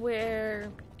this is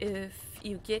where, if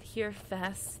you get here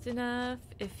fast enough,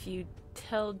 if you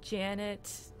tell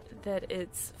Janet that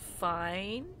it's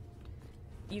fine,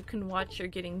 you can watch her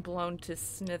getting blown to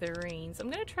smithereens.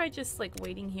 I'm going to try just, like,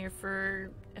 waiting here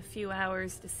for a few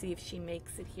hours to see if she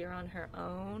makes it here on her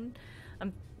own.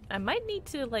 I might need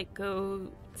to, like,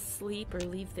 go sleep or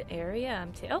leave the area.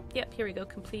 Oh, yep, here we go.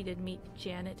 Completed. Meet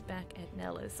Janet back at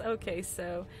Nellis. Okay,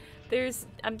 so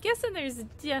I'm guessing there's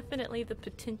definitely the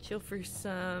potential for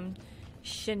some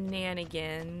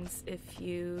shenanigans if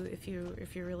you're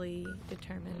really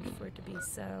determined for it to be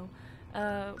so.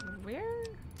 Where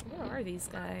are these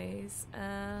guys?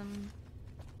 All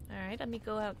right, let me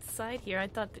go outside here. I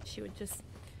thought that she would just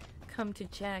come to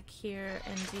Jack here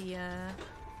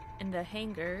in the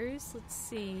hangars. Let's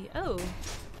see. Oh,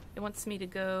 it wants me to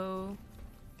go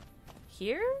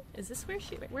here? Is this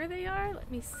where they are?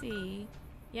 Let me see.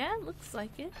 Yeah, looks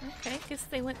like it. Okay, guess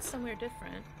they went somewhere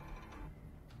different.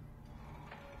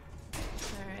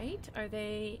 Alright, are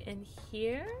they in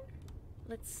here?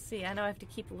 Let's see. I know I have to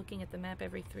keep looking at the map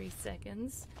every 3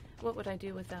 seconds. What would I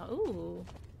do without... Ooh,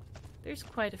 there's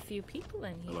quite a few people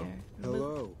in here.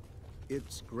 Hello.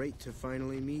 It's great to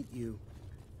finally meet you.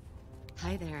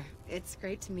 Hi there. It's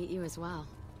great to meet you as well.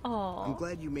 Aww. I'm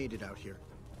glad you made it out here.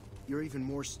 You're even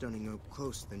more stunning up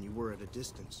close than you were at a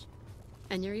distance.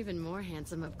 And you're even more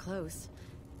handsome up close.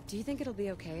 Do you think it'll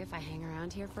be okay if I hang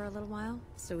around here for a little while,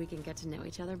 so we can get to know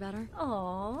each other better?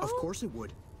 Aww. Of course it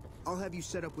would. I'll have you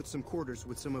set up with some quarters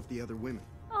with some of the other women.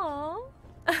 Aww.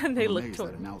 They look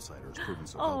toward an outsider has proven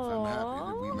so helpful. I'm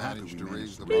happy that we managed to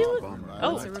raise the bomb.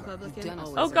 Oh,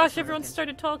 oh gosh, everyone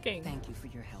started talking. Thank you for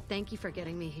your help. Thank you for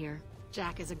getting me here.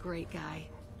 Jack is a great guy.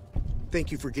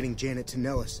 Thank you for getting Janet to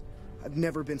Nellis. I've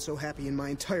never been so happy in my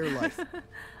entire life.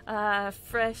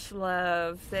 Fresh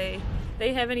love. They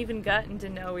haven't even gotten to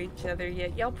know each other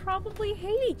yet. Y'all probably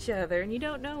hate each other and you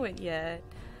don't know it yet.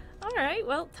 Alright,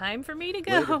 well, time for me to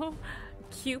go. Later.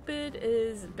 Cupid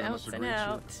is bouncing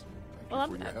out.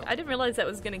 Well, I didn't realize that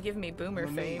was going to give me Boomer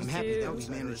fame, I'm happy too. that we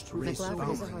managed to raise some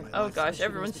money. Oh gosh,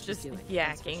 everyone's just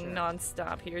yakking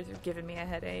nonstop here. They're giving me a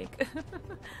headache.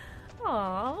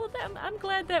 Aw, well, I'm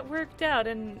glad that worked out,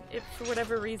 and if for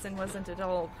whatever reason wasn't at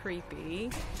all creepy.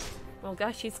 Well,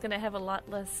 gosh, he's gonna have a lot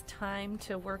less time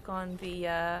to work on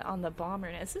the bomber.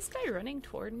 Is this guy running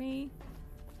toward me?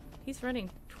 He's running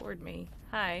toward me.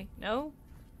 Hi. No?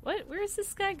 What? Where is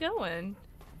this guy going?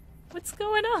 What's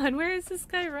going on? Where is this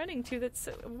guy running to?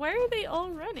 Why are they all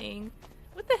running?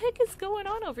 What the heck is going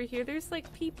on over here? There's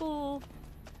like people...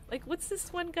 Like, what's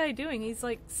this one guy doing? He's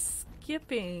like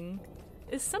skipping.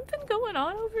 Is something going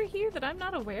on over here that I'm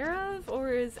not aware of?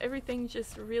 Or is everything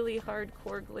just really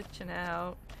hardcore glitching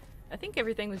out? I think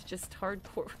everything was just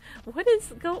hardcore.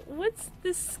 What's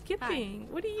this skipping? Hi.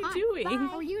 What are you doing? Bye.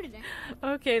 How are you today?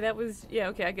 Okay, that was... Yeah,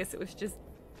 okay, I guess it was just...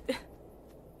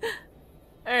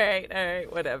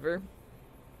 Alright, whatever.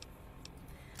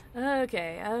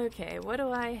 Okay, what do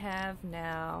I have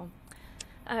now?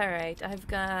 Alright, I've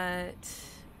got...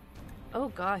 Oh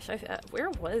gosh, where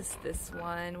was this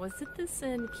one? Was it this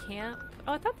in Camp...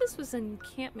 Oh, I thought this was in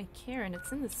Camp McCarran.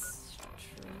 It's in the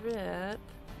strip.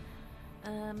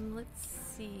 Let's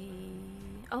see.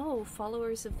 Oh,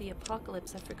 Followers of the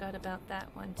Apocalypse. I forgot about that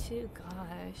one too.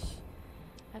 Gosh.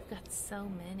 I've got so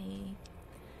many.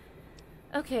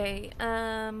 Okay,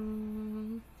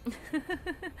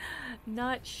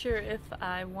 not sure if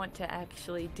I want to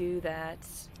actually do that,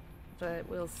 but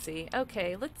we'll see.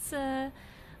 Okay, let's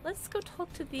go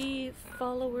talk to the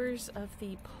Followers of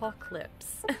the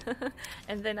Apocalypse.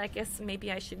 And then I guess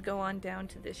maybe I should go on down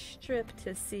to this strip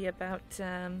to see about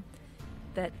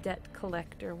that debt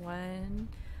collector one.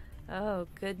 Oh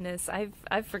goodness,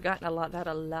 I've forgotten about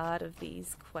a lot of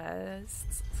these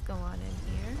quests. Let's go on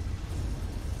in here.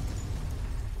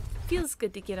 Feels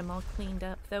good to get them all cleaned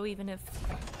up, though, even if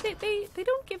they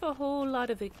don't give a whole lot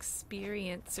of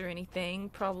experience or anything,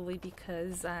 probably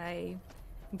because I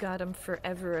got them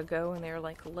forever ago and they're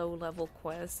like low-level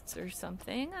quests or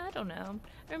something. I don't know.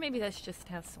 Or maybe that's just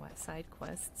how side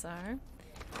quests are.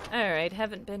 Alright,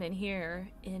 haven't been in here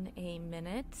in a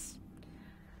minute.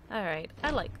 Alright,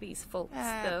 I like these folks,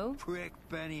 though. Prick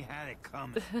Benny had it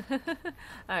coming.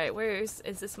 Alright,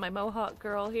 is this my Mohawk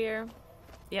girl here?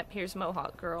 Yep, here's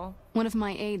Mohawk girl. One of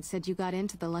my aides said you got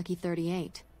into the Lucky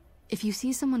 38. If you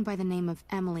see someone by the name of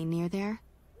Emily near there,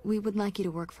 we would like you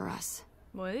to work for us.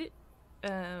 What?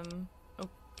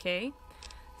 Okay.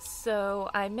 So,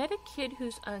 I met a kid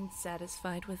who's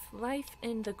unsatisfied with life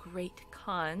in the Great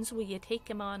Khans. Will you take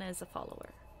him on as a follower?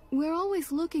 We're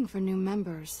always looking for new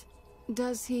members.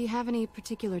 Does he have any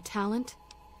particular talent?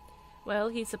 Well,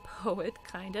 he's a poet,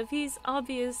 kind of. He's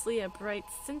obviously a bright,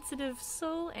 sensitive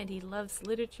soul, and he loves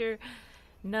literature.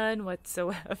 None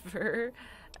whatsoever.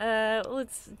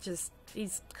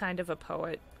 He's kind of a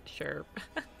poet, sure.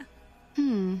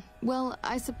 Well,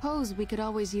 I suppose we could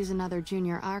always use another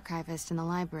junior archivist in the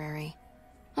library.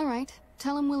 All right,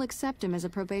 tell him we'll accept him as a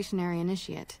probationary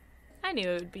initiate. I knew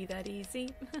it would be that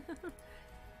easy.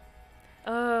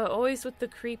 Always with the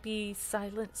creepy,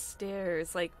 silent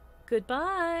stares, like,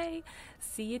 goodbye,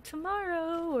 see you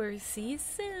tomorrow, or see you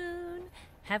soon,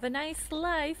 have a nice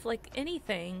life, like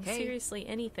anything, seriously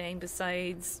anything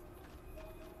besides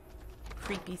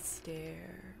creepy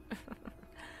stare.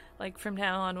 Like from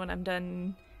now on when I'm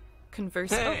done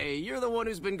conversing. Hey, you're the one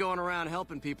who's been going around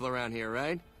helping people around here,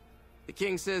 right? The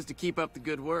king says to keep up the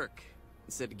good work.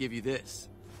 He said to give you this.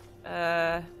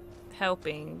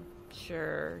 Helping.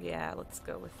 Sure, yeah, let's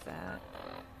go with that.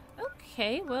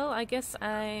 Okay, well, I guess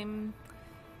I'm...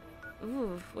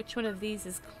 Ooh, which one of these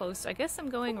is close? I guess I'm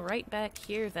going right back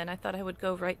here then. I thought I would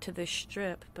go right to the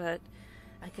strip, but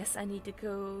I guess I need to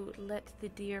go let the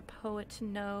dear poet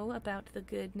know about the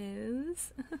good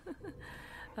news.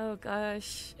 Oh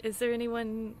gosh, is there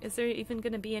even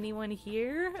gonna be anyone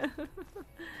here?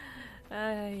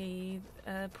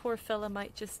 Poor fella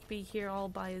might just be here all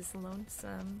by his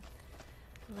lonesome.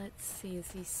 Let's see,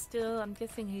 is he still... I'm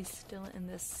guessing he's still in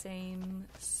the same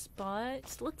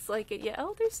spot. Looks like it, yeah.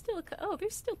 Oh, there's still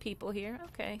people here.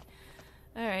 Okay.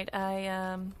 Alright,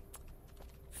 I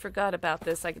forgot about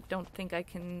this. I don't think I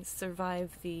can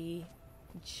survive the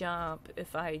jump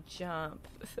if I jump.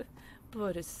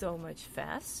 But it's so much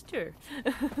faster.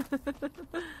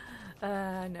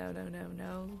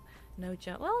 No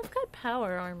jump. Well, I've got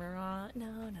power armor on.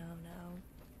 No.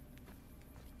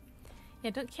 Yeah,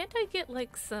 can't I get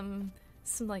like some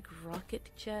like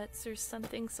rocket jets or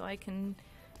something so I can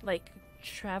like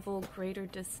travel greater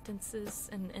distances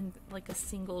and like a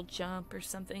single jump or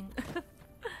something?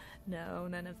 No,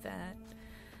 none of that.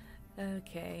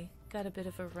 Okay, got a bit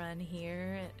of a run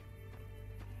here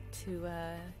to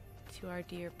our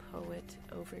dear poet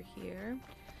over here.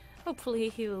 Hopefully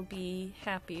he'll be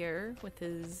happier with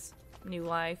his new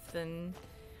life than,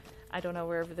 I don't know,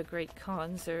 wherever the Great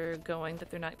Khans are going,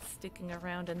 but they're not sticking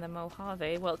around in the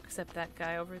Mojave. Well, except that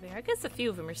guy over there. I guess a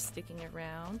few of them are sticking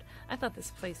around. I thought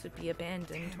this place would be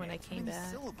abandoned when I came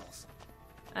back. Syllables.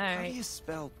 Alright. How do you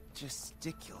spell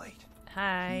gesticulate?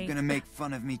 Hi. You gonna make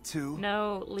fun of me too?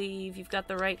 No, leave. You've got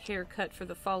the right haircut for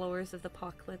the Followers of the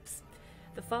Apocalypse.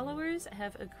 The Followers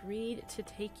have agreed to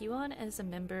take you on as a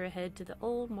member ahead to the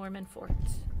old Mormon fort.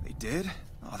 They did?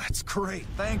 Oh, that's great.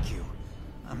 Thank you.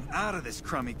 I'm out of this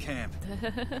crummy camp.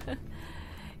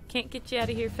 Can't get you out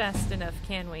of here fast enough,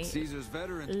 can we? Caesar's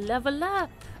veteran. Level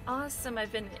up! Awesome.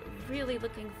 I've been really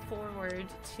looking forward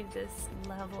to this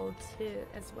level too,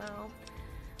 as well.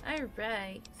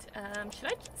 Alright. Should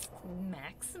I just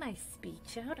max my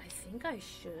speech out? I think I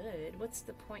should. What's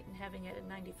the point in having it at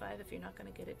 95 if you're not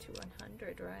going to get it to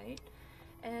 100, right?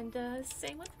 And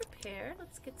same with repair.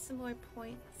 Let's get some more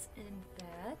points in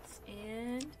that.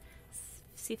 And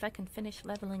see if I can finish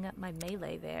leveling up my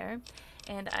melee there.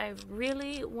 And I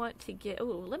really want to get...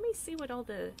 Oh, let me see what all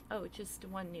the... Oh, just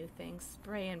one new thing.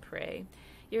 Spray and pray.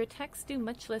 Your attacks do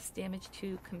much less damage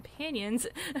to companions,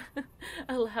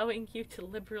 allowing you to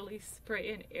liberally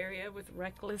spray an area with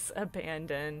reckless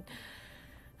abandon.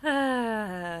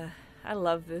 I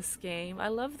love this game. I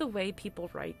love the way people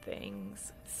write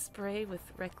things. Spray with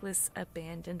reckless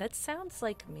abandon. That sounds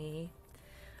like me.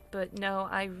 But no,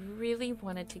 I really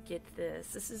wanted to get this.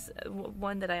 This is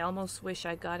one that I almost wish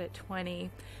I got at 20.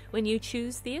 When you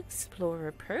choose the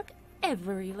Explorer perk,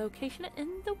 every location in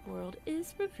the world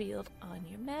is revealed on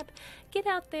your map. Get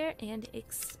out there and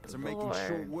explore. They're making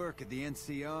short work at the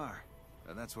NCR.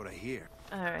 That's what I hear.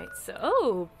 Alright, so,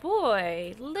 oh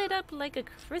boy, lit up like a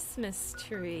Christmas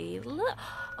tree. Look,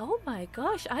 oh my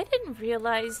gosh, I didn't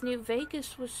realize New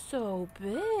Vegas was so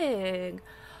big.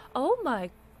 Oh my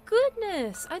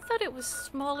goodness, I thought it was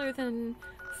smaller than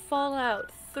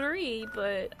Fallout 3,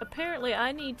 but apparently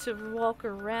I need to walk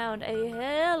around a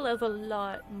hell of a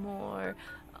lot more.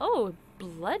 Oh,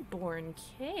 Bloodborne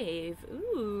Cave.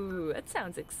 Ooh, that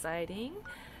sounds exciting.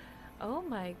 Oh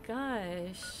my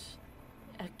gosh.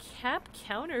 A cap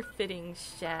counterfeiting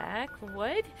shack?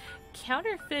 What?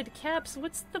 Counterfeit caps?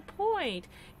 What's the point?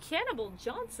 Cannibal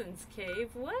Johnson's cave?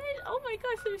 What? Oh my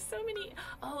gosh, there's so many.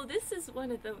 Oh, this is one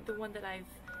of the one that I've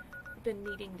been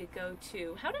needing to go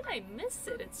to. How did I miss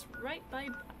it? It's right by...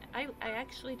 I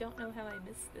actually don't know how I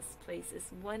missed this place.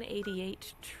 It's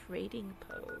 188 Trading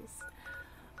Post.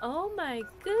 Oh my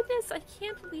goodness, I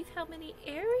can't believe how many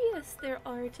areas there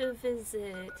are to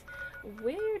visit.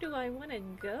 Where do I want to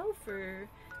go for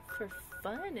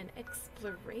fun and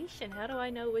exploration? How do I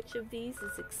know which of these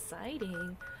is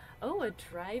exciting? Oh, a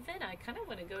drive-in? I kind of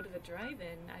want to go to the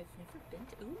drive-in. I've never been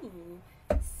to... Ooh.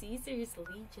 Caesar's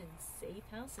Legion Safe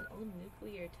House, an old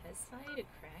nuclear test site, a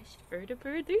crashed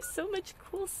vertibird. There's so much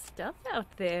cool stuff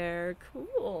out there.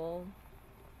 Cool.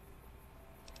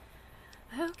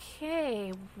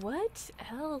 Okay, what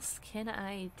else can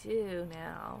I do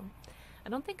now? I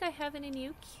don't think I have any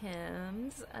new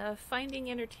chems.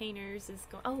 Finding entertainers is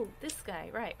going... Oh, this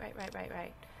guy. Right.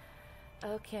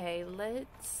 Okay,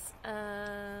 let's...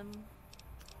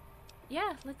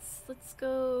 Yeah, let's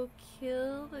go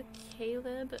kill the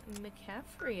Caleb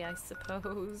McCaffrey, I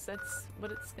suppose. That's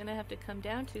what it's gonna have to come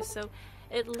down to. So,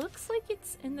 it looks like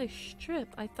it's in the Strip.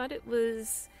 I thought it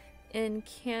was in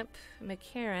Camp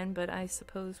McCarran, but I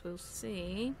suppose we'll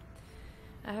see.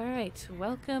 Alright,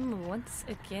 welcome once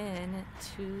again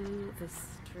to the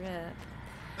Strip.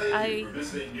 I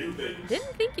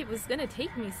didn't think it was going to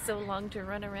take me so long to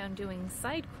run around doing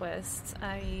side quests.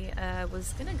 I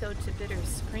was going to go to Bitter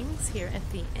Springs here at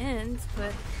the end,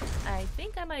 but I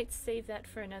think I might save that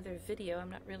for another video.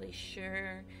 I'm not really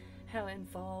sure how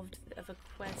involved of a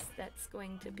quest that's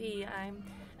going to be. I'm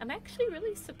actually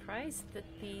really surprised that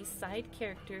the side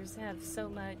characters have so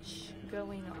much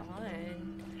going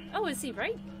on. Oh, is he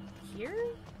right here?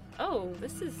 Oh,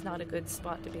 this is not a good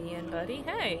spot to be in, buddy.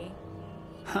 Hey.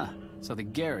 Huh. So the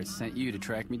Garretts sent you to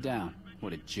track me down.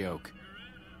 What a joke.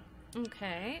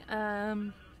 Okay,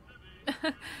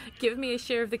 give me a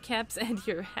share of the caps and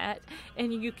your hat,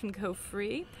 and you can go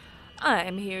free.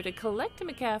 I'm here to collect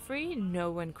McCaffrey.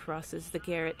 No one crosses the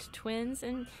Garrett twins,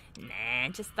 and nah,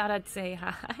 just thought I'd say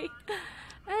hi.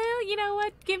 Well, you know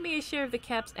what? Give me a share of the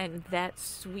caps and that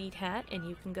sweet hat, and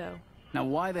you can go. Now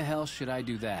why the hell should I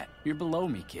do that? You're below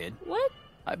me, kid. What?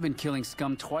 I've been killing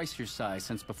scum twice your size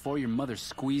since before your mother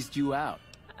squeezed you out.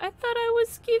 I thought I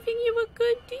was giving you a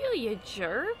good deal, you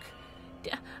jerk.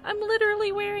 I'm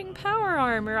literally wearing power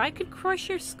armor. I could crush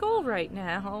your skull right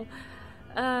now.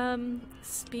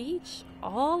 Speech?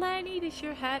 All I need is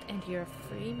your hat and you're a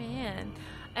free man.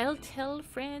 I'll tell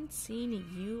Francine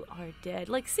you are dead.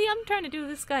 Like, see, I'm trying to do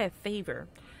this guy a favor.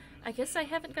 I guess I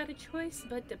haven't got a choice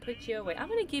but to put you away. I'm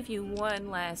gonna give you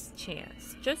one last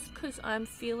chance, just 'cause I'm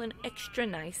feeling extra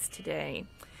nice today.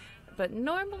 But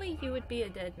normally you would be a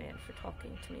dead man for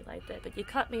talking to me like that, but you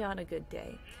caught me on a good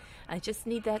day. I just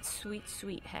need that sweet,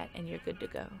 sweet hat and you're good to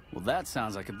go. Well, that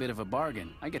sounds like a bit of a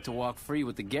bargain. I get to walk free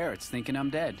with the Garretts thinking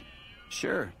I'm dead.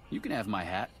 Sure, you can have my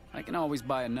hat. I can always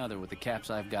buy another with the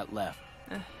caps I've got left.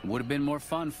 Would have been more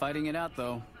fun fighting it out,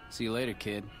 though. See you later,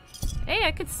 kid. Hey,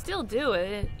 I could still do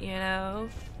it, you know.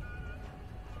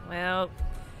 Well,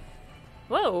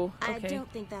 whoa, okay. I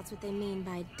don't think that's what they mean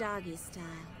by doggy style.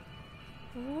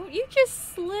 Well, you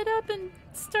just slid up and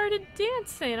started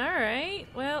dancing, alright.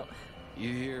 Well...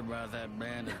 You hear about that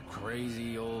band of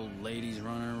crazy old ladies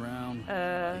running around?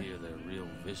 I hear they're real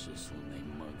vicious when they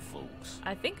mug folks.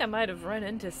 I think I might have run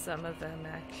into some of them,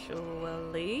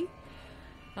 actually.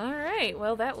 Alright,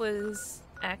 well that was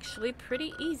actually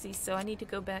pretty easy, so I need to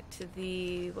go back to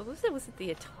the... What was it? Was it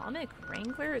the Atomic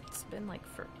Wrangler? It's been like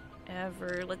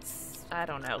forever. I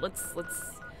don't know.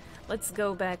 let's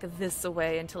go back this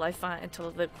way until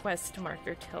until the quest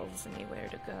marker tells me where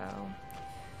to go.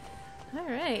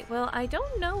 Alright, well, I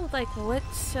don't know, like, what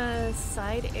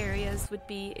side areas would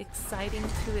be exciting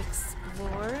to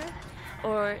explore,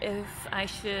 or if I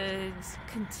should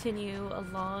continue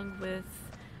along with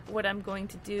what I'm going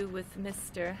to do with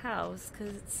Mr. House,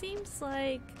 because it seems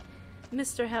like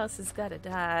Mr. House has got to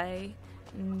die,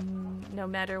 no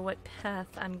matter what path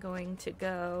I'm going to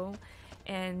go,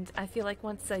 and I feel like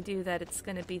once I do that, it's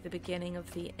going to be the beginning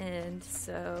of the end,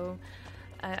 so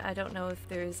I don't know if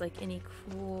there's like any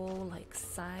cool like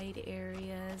side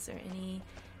areas or any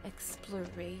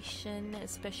exploration,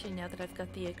 especially now that I've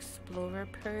got the Explorer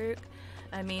perk.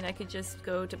 I mean, I could just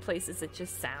go to places that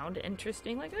just sound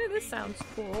interesting, like, oh, this sounds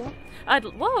cool.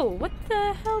 Whoa, what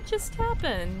the hell just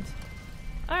happened?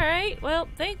 Alright, well,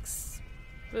 thanks.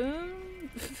 Boom.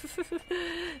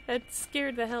 That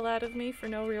scared the hell out of me for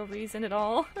no real reason at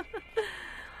all.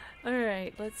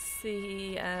 Alright, let's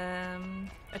see.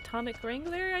 Atomic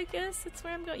Wrangler, I guess that's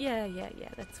where I'm going. Yeah,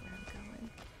 that's where I'm going.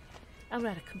 I'm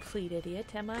not a complete idiot,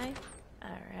 am I?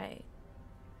 Alright.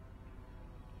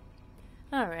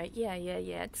 Alright, yeah,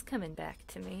 it's coming back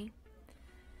to me.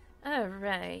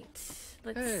 Alright,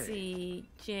 let's see.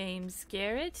 James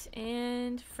Garrett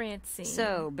and Francine.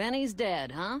 So, Benny's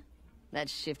dead, huh? That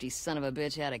shifty son of a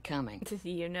bitch had it coming.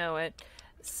 You know it.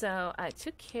 So, I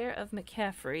took care of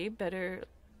McCaffrey, better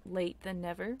late than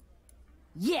never.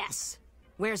 Yes!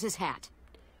 Where's his hat?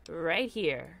 Right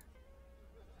here.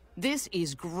 This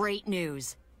is great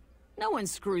news. No one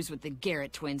screws with the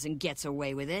Garrett twins and gets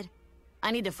away with it. I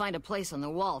need to find a place on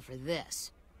the wall for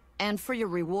this. And for your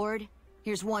reward,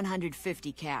 here's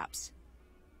 150 caps.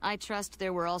 I trust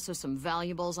there were also some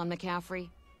valuables on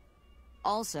McCaffrey.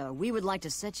 Also, we would like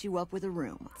to set you up with a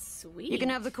room. Sweet. You can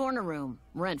have the corner room,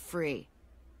 rent-free.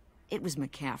 It was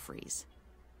McCaffrey's.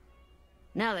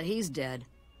 Now that he's dead,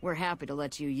 we're happy to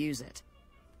let you use it.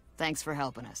 Thanks for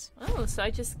helping us. Oh, so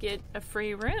I just get a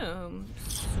free room.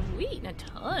 Sweet, and a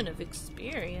ton of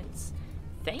experience.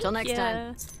 Thank you. Till next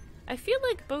time. I feel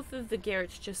like both of the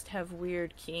Garretts just have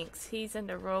weird kinks. He's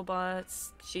into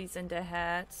robots, she's into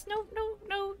hats.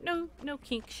 No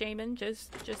kink shaming.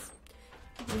 Just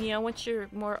you know, once you're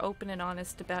more open and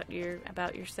honest about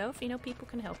yourself, you know, people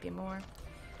can help you more.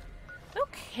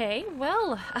 Okay,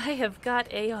 well, I have got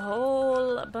a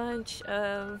whole bunch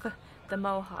of the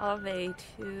Mojave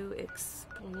to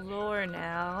explore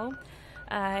now.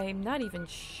 I'm not even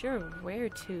sure where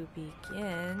to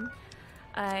begin.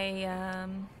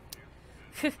 I'm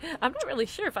not really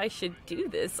sure if I should do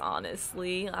this,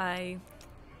 honestly. I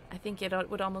think it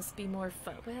would almost be more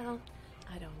fun. Well,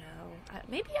 I don't know.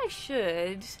 Maybe I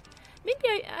should.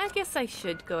 Maybe I guess I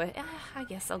should go ahead. I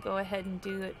guess I'll go ahead and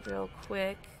do it real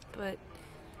quick. But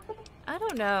I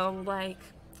don't know, like,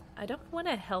 I don't want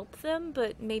to help them,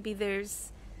 but maybe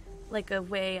there's like a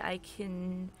way I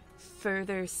can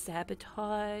further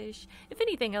sabotage. If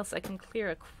anything else, I can clear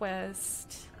a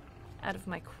quest out of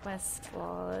my quest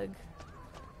log.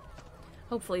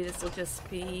 Hopefully this will just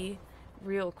be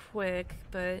real quick,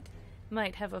 but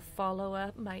might have a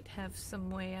follow-up, might have some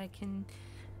way I can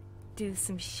do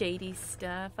some shady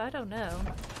stuff. I don't know.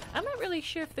 I'm not really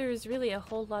sure if there's really a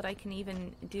whole lot I can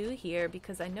even do here,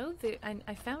 because I know that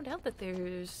I found out that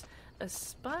there's a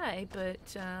spy,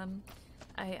 but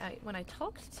when I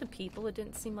talked to people, it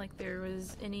didn't seem like there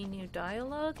was any new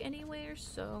dialogue anywhere,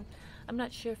 so I'm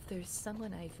not sure if there's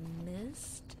someone I've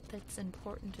missed that's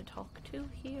important to talk to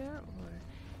here, or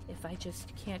if I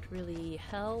just can't really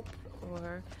help,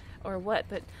 or what,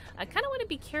 but I kind of want to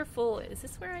be careful. Is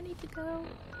this where I need to go?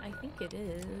 I think it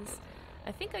is.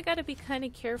 I think I gotta be kind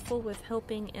of careful with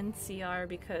helping NCR,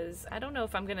 because I don't know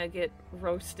if I'm gonna get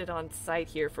roasted on sight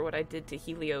here for what I did to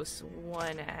Helios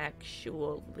 1,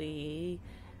 actually.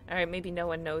 Alright, maybe no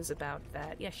one knows about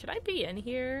that. Yeah, should I be in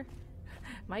here?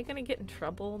 Am I gonna get in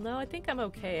trouble? No, I think I'm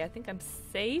okay. I think I'm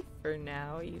safe for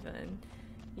now, even.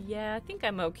 Yeah, I think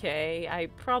I'm okay. I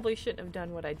probably shouldn't have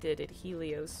done what I did at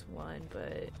Helios 1,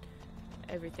 but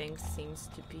everything seems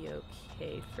to be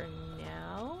okay for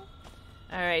now.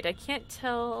 Alright, I can't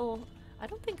tell. I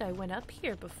don't think I went up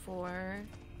here before.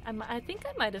 I think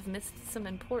I might have missed some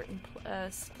important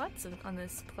spots on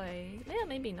this play. Yeah,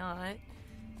 maybe not.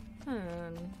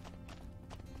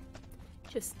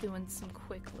 Just doing some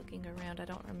quick looking around. I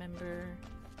don't remember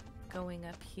going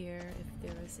up here if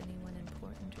there was anyone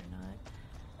important or not.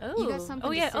 Oh, you got something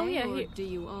to say, or here. Do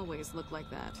you always look like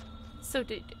that? So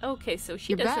okay, so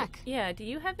she You're doesn't. back. Yeah, do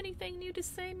you have anything new to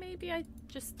say? Maybe I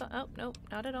just thought. Oh, nope,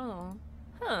 not at all.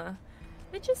 Huh.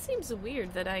 It just seems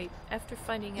weird that after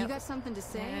finding out... You got something to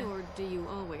say, or do you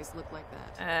always look like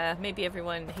that? Maybe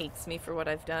everyone hates me for what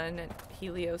I've done at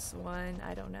Helios 1.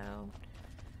 I don't know.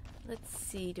 Let's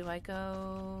see, do I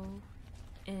go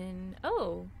in...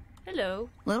 Oh, hello.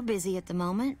 A little busy at the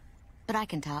moment, but I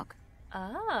can talk.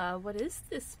 Ah, what is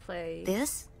this place?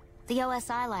 This? The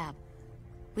OSI lab.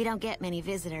 We don't get many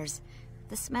visitors.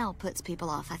 The smell puts people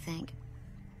off, I think.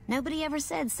 Nobody ever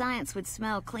said science would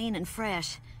smell clean and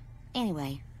fresh.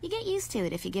 Anyway, you get used to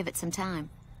it if you give it some time.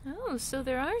 Oh, so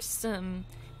there are some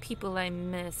people I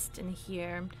missed in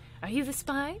here. Are you the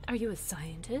spy? Are you a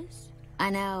scientist? I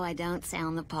know I don't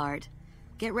sound the part.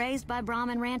 Get raised by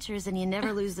Brahmin ranchers and you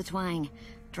never lose the twang.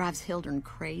 Drives Hildern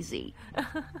crazy.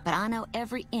 But I know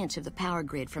every inch of the power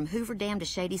grid from Hoover Dam to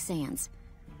Shady Sands.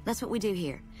 That's what we do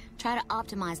here. Try to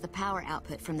optimize the power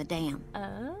output from the dam.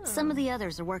 Oh. Some of the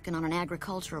others are working on an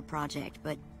agricultural project,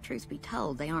 but truth be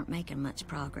told, they aren't making much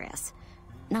progress.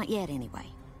 Not yet, anyway.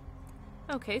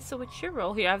 Okay, so what's your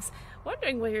role here? I was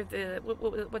wondering where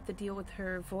what the deal with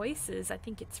her voice is. I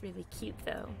think it's really cute,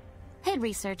 though. Head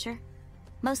researcher.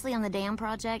 Mostly on the dam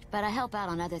project, but I help out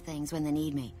on other things when they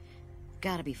need me.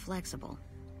 Gotta be flexible.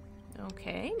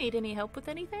 Okay, need any help with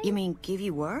anything? You mean give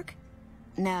you work?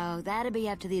 No, that'd be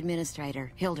up to the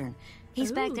administrator, Hildern.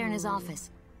 He's back there in his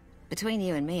office. Between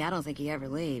you and me, I don't think he ever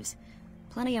leaves.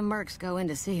 Plenty of mercs go in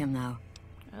to see him, though.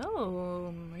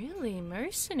 Oh, really?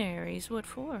 Mercenaries? What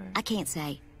for? I can't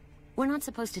say. We're not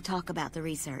supposed to talk about the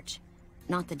research.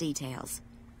 Not the details.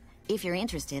 If you're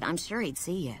interested, I'm sure he'd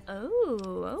see you.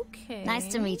 Oh, okay. Nice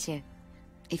to meet you.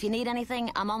 If you need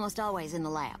anything, I'm almost always in the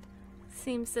lab.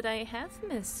 Seems that I have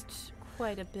missed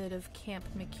quite a bit of Camp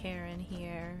McCarran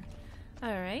here.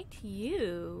 Alright,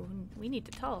 we need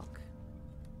to talk.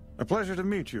 A pleasure to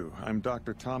meet you. I'm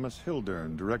Dr. Thomas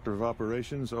Hildern, Director of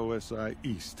Operations, OSI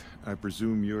East. I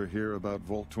presume you're here about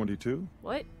Vault 22?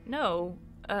 What? No.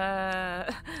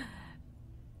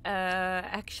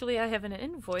 Actually, I have an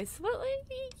invoice. Well,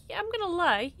 I'm gonna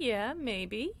lie. Yeah,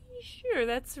 maybe. Sure,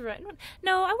 that's right.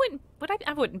 No, I wouldn't.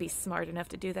 I wouldn't be smart enough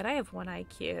to do that. I have 1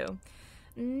 IQ.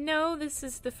 No, this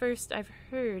is the first I've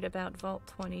heard about Vault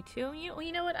 22.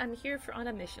 You know what? I'm here on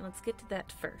a mission. Let's get to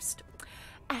that first.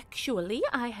 Actually,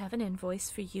 I have an invoice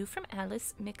for you from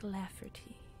Alice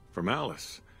McLafferty. From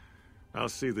Alice? I'll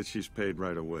see that she's paid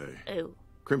right away. Oh.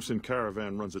 Crimson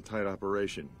Caravan runs a tight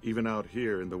operation. Even out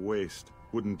here in the waste,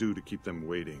 wouldn't do to keep them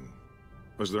waiting.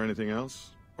 Was there anything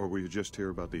else? Or were you just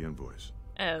here about the invoice?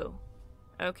 Oh.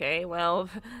 Okay, well...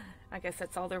 I guess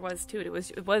that's all there was to it.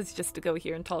 It was just to go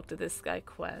here and talk to this guy,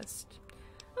 Quest.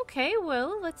 Okay,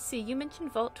 well, let's see. You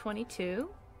mentioned Vault 22.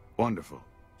 Wonderful.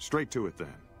 Straight to it,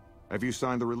 then. Have you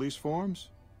signed the release forms?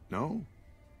 No?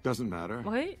 Doesn't matter.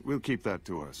 What? We'll keep that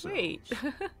to ourselves. Wait.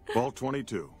 Vault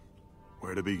 22.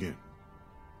 Where to begin?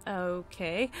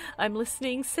 Okay. I'm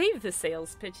listening. Save the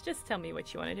sales pitch. Just tell me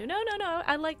what you want to do. No.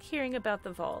 I like hearing about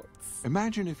the vaults.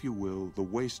 Imagine, if you will, the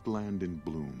wasteland in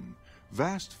bloom.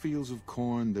 Vast fields of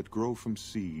corn that grow from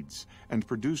seeds and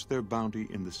produce their bounty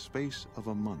in the space of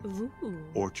a month. Ooh.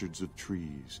 Orchards of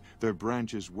trees, their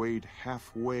branches weighed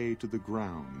halfway to the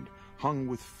ground, hung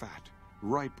with fat,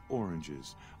 ripe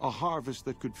oranges, a harvest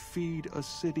that could feed a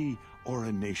city or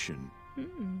a nation.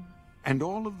 And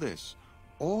all this,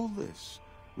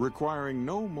 requiring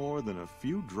no more than a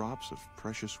few drops of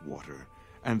precious water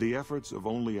and the efforts of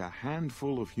only a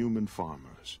handful of human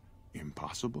farmers.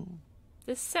 Impossible?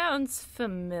 This sounds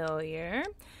familiar.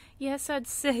 Yes, I'd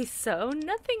say so.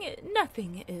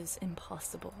 Nothing is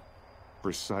impossible.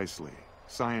 Precisely.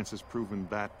 Science has proven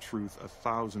that truth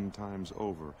 1,000 times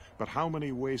over. But how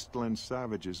many wasteland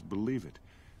savages believe it?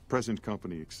 Present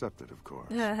company accepted, of course.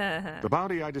 The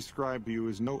bounty I described to you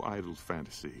is no idle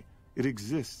fantasy. It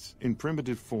exists in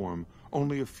primitive form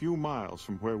only a few miles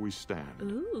from where we stand.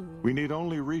 Ooh. We need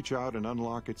only reach out and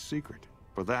unlock its secret.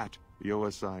 For that, the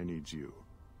OSI needs you.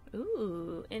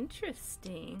 Ooh,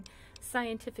 interesting.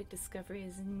 Scientific discovery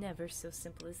is never so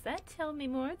simple as that. Tell me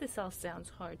more. This all sounds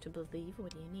hard to believe.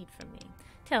 What do you need from me?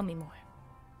 Tell me more.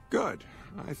 Good.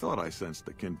 I thought I sensed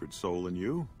a kindred soul in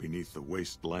you, beneath the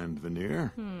wasteland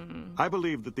veneer. I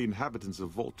believe that the inhabitants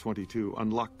of Vault 22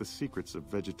 unlock the secrets of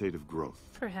vegetative growth.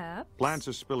 Perhaps. Plants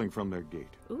are spilling from their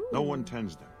gate. Ooh. No one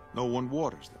tends them. No one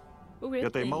waters them. Really?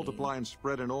 Yet they multiply and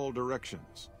spread in all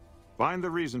directions. Find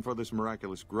the reason for this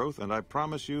miraculous growth, and I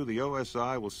promise you the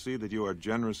OSI will see that you are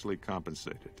generously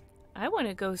compensated. I want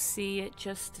to go see it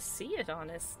just to see it,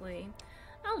 honestly.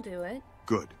 I'll do it.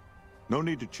 Good. No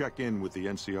need to check in with the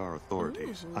NCR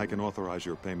authorities. Ooh. I can authorize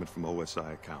your payment from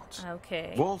OSI accounts.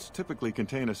 Okay. Vaults typically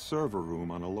contain a server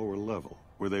room on a lower level,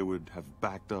 where they would have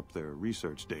backed up their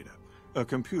research data. A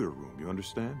computer room, you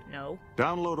understand? No.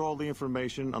 Download all the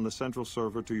information on the central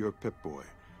server to your Pip-Boy,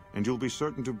 and you'll be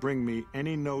certain to bring me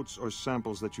any notes or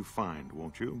samples that you find,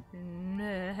 won't you?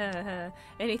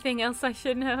 Anything else I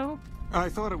should know? I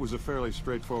thought it was a fairly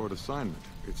straightforward assignment.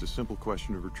 It's a simple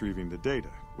question of retrieving the data,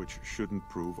 which shouldn't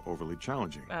prove overly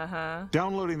challenging.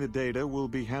 Downloading the data will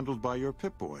be handled by your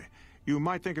Pip-Boy. You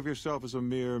might think of yourself as a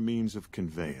mere means of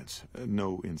conveyance.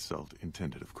 No insult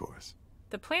intended, of course.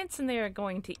 The plants in there are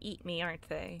going to eat me, aren't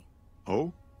they?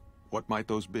 Oh? What might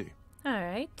those be? All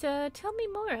right, tell me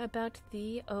more about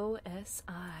the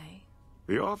OSI.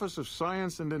 The Office of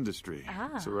Science and Industry.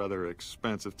 It's a rather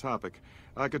expansive topic.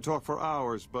 I could talk for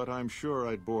hours, but I'm sure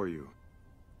I'd bore you.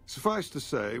 Suffice to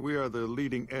say, we are the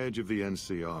leading edge of the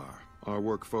NCR. Our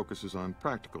work focuses on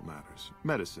practical matters,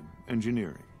 medicine,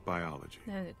 engineering, biology.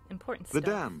 Important stuff. The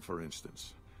dam, for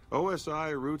instance.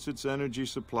 OSI routes its energy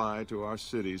supply to our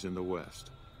cities in the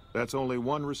West. That's only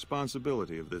one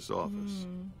responsibility of this office.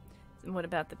 What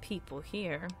about the people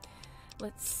here?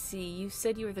 Let's see, you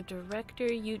said you were the director.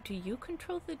 Do you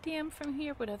control the dam from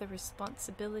here? What other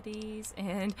responsibilities?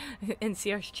 And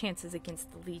NCR's chances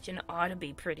against the Legion ought to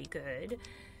be pretty good.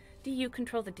 Do you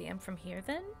control the dam from here,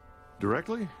 then?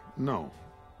 Directly? No.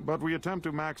 But we attempt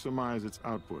to maximize its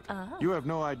output. You have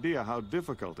no idea how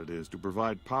difficult it is to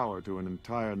provide power to an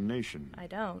entire nation. I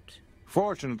don't.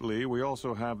 Fortunately, we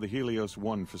also have the Helios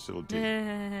 1 facility.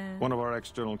 One of our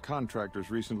external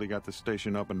contractors recently got the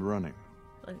station up and running.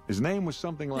 His name was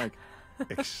something like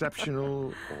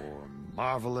Exceptional or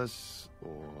Marvelous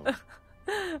or...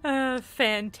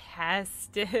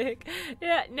 Fantastic.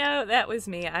 Yeah, no, that was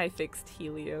me. I fixed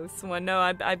Helios 1. No,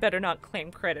 I better not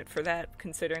claim credit for that,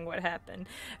 considering what happened.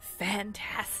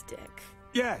 Fantastic.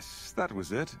 Yes, that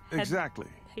was it. Exactly.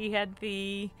 He had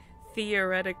the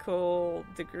theoretical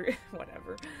degree,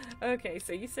 whatever. Okay,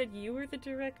 so you said you were the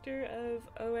director of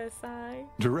OSI?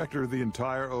 Director of the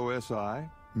entire OSI?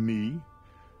 Me?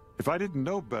 If I didn't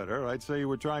know better, I'd say you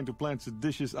were trying to plant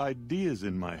seditious ideas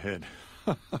in my head.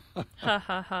 Ha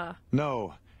ha ha.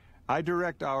 No, I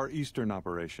direct our eastern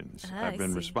operations. I've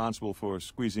been responsible for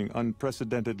squeezing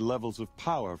unprecedented levels of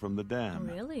power from the dam.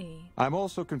 Really? I'm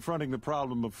also confronting the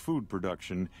problem of food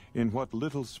production in what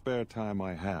little spare time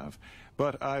I have.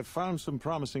 But I've found some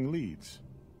promising leads.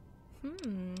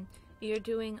 You're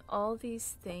doing all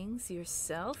these things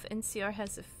yourself? NCR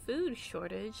has a food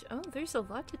shortage. Oh, there's a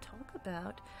lot to talk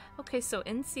about. Okay, so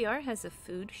NCR has a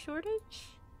food shortage?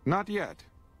 Not yet.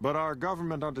 But our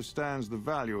government understands the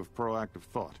value of proactive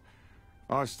thought.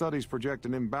 Our studies project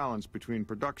an imbalance between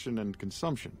production and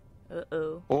consumption.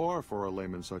 Or, for a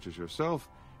layman such as yourself,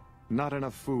 not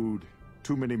enough food,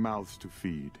 too many mouths to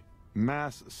feed.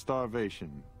 Mass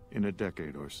starvation in a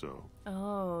decade or so.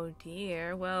 Oh,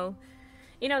 dear. Well,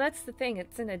 you know, that's the thing.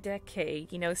 It's in a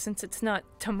decade. You know, since it's not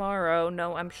tomorrow,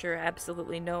 no, I'm sure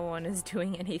absolutely no one is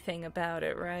doing anything about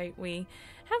it, right? We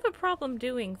have a problem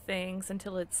doing things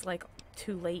until it's, like,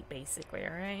 too late, basically,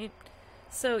 right?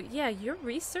 So, yeah, you're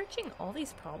researching all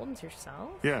these problems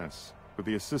yourself? Yes, with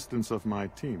the assistance of my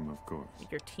team, of course.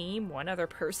 Your team? One other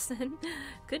person?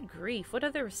 Good grief. What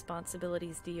other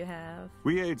responsibilities do you have?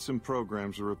 We aid some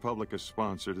programs the Republic has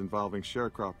sponsored involving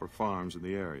sharecropper farms in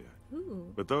the area.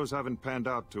 But those haven't panned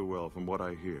out too well from what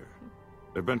I hear.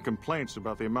 There have been complaints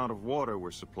about the amount of water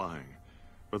we're supplying.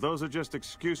 But those are just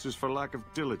excuses for lack of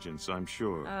diligence, I'm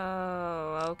sure.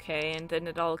 Oh, okay. And then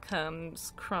it all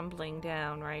comes crumbling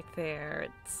down right there.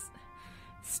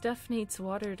 Stuff needs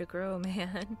water to grow,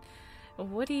 man.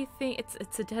 What do you think?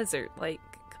 It's a desert. Like,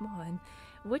 come on.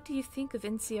 What do you think of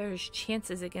NCR's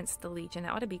chances against the Legion? It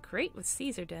ought to be great with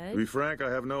Caesar dead. To be frank,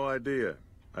 I have no idea.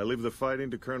 I leave the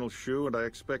fighting to Colonel Shu, and I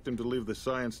expect him to leave the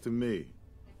science to me.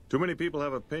 Too many people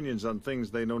have opinions on things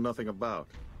they know nothing about.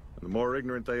 And the more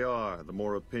ignorant they are, the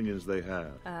more opinions they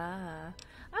have. I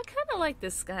kind of like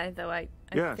this guy, though, I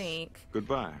think.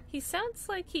 Goodbye. He sounds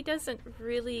like he doesn't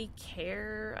really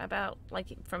care about, like,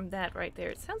 from that right there.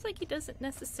 It sounds like he doesn't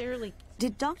necessarily...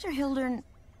 Did Dr. Hildern...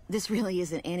 This really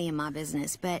isn't any of my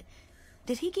business, but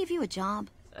did he give you a job?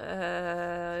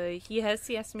 He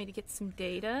asked me to get some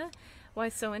data. Why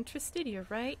so interested? You're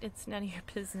right. It's none of your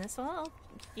business. Well,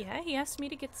 yeah, he asked me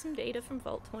to get some data from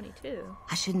Vault 22.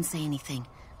 I shouldn't say anything.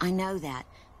 I know that.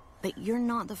 But you're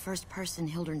not the first person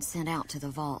Hildern sent out to the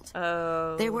vault.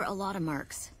 Oh. There were a lot of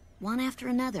mercs, one after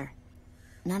another.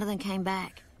 None of them came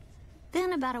back.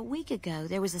 Then about a week ago,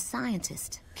 there was a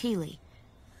scientist, Keeley.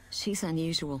 She's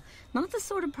unusual. Not the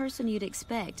sort of person you'd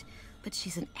expect, but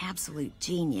she's an absolute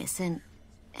genius, and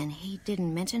he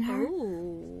didn't mention her?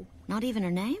 Ooh. Not even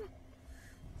her name?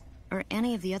 Or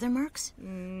any of the other mercs?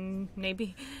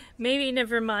 Maybe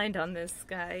never mind on this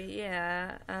guy.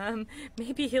 Yeah,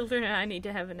 maybe Hildur and I need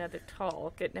to have another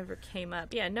talk. It never came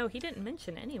up. Yeah, no, he didn't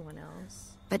mention anyone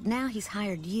else. But now he's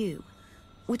hired you,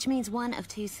 which means one of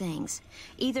two things.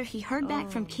 Either he heard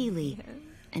back from Keely,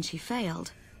 and she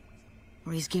failed,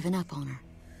 or he's given up on her.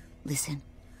 Listen,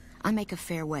 I make a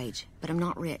fair wage, but I'm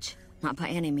not rich. Not by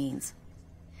any means.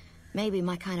 Maybe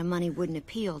my kind of money wouldn't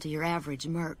appeal to your average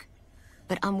merc.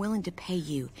 But I'm willing to pay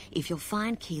you if you'll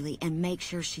find Keely and make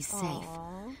sure she's safe.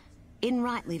 Isn't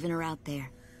right leaving her out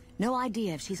there. No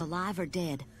idea if she's alive or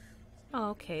dead.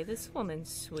 Okay, this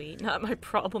woman's sweet. Not my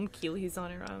problem. Keely's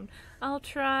on her own. I'll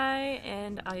try,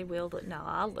 and I will. Now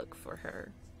I'll look for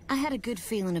her. I had a good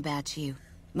feeling about you.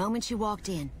 Moment you walked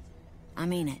in. I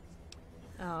mean it.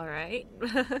 All right.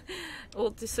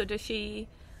 Well, so does she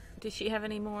have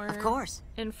any more? Of course.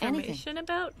 Information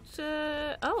about?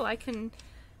 Oh, I can.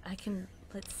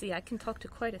 Let's see, I can talk to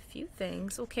quite a few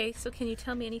things. Okay, so can you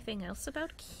tell me anything else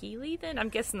about Keely, then? I'm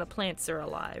guessing the plants are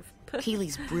alive.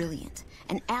 Keely's brilliant.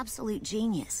 An absolute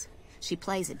genius. She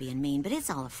plays at being mean, but it's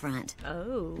all a front.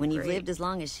 Oh, when you've lived as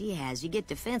long as she has, you get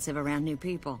defensive around new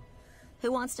people.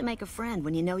 Who wants to make a friend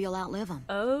when you know you'll outlive them?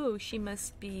 Oh, she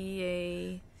must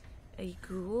be a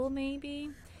ghoul, maybe?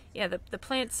 Yeah, the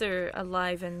plants are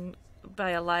alive, and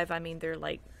by alive, I mean they're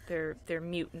like... They're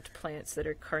mutant plants that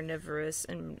are carnivorous,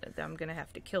 and I'm gonna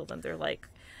have to kill them. They're like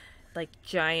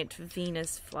giant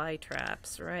Venus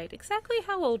flytraps, right? Exactly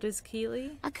how old is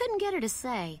Keely? I couldn't get her to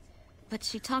say, but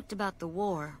she talked about the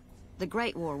war. The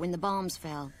Great War, when the bombs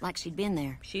fell, like she'd been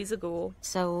there. She's a ghoul.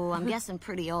 So I'm guessing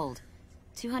pretty old.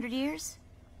 200 years?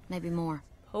 Maybe more.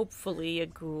 Hopefully a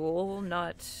ghoul,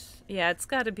 not... Yeah, it's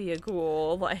gotta be a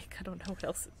ghoul. Like, I don't know what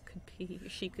else it could be.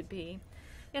 She could be.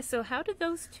 Yeah, so how did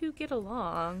those two get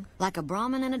along? Like a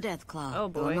Brahmin and a Deathclaw. Oh,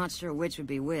 boy. Though I'm not sure which would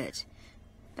be which.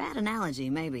 Bad analogy,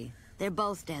 maybe. They're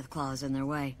both Deathclaws in their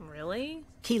way. Really?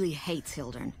 Keely hates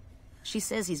Hildern. She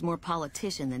says he's more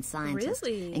politician than scientist.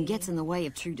 Really? And gets in the way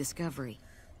of true discovery.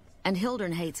 And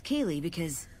Hildern hates Keely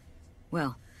because...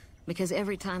 Well, because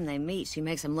every time they meet, she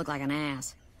makes him look like an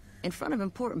ass. In front of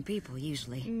important people,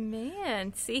 usually.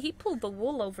 Man, see, he pulled the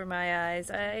wool over my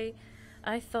eyes. I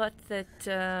thought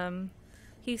that,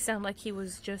 he sounded like he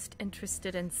was just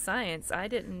interested in science. I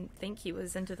didn't think he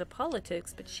was into the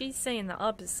politics, but she's saying the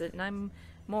opposite, and I'm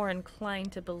more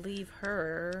inclined to believe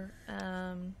her.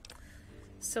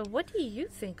 So what do you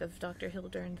think of Dr.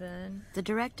 Hildern, then? The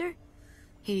director?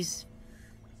 He's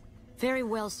very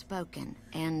well-spoken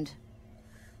and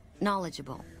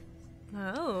knowledgeable.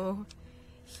 Oh.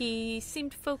 He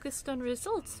seemed focused on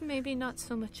results, maybe not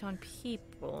so much on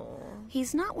people.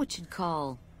 He's not what you'd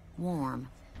call warm.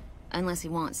 Unless he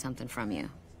wants something from you.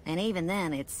 And even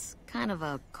then, it's kind of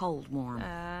a cold warm.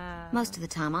 Most of the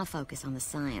time, I focus on the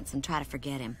science and try to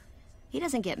forget him. He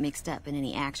doesn't get mixed up in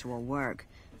any actual work,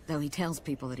 though he tells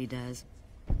people that he does.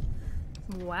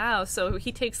 Wow, so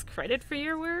he takes credit for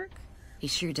your work? He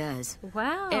sure does.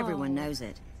 Wow. Everyone knows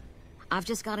it. I've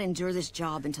just got to endure this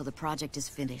job until the project is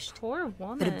finished. Poor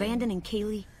woman. But abandoning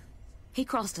Keely, he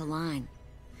crossed a line.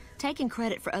 Taking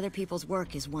credit for other people's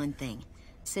work is one thing.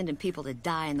 Sending people to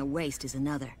die in the waste is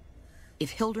another. If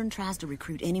Hildern tries to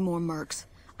recruit any more mercs,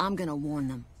 I'm gonna warn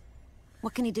them.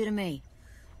 What can he do to me?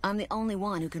 I'm the only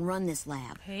one who can run this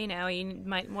lab. Hey, now, you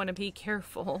might want to be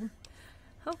careful.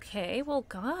 Okay, well,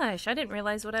 gosh, I didn't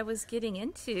realize what I was getting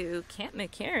into. Camp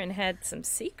McCarran had some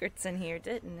secrets in here,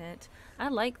 didn't it? I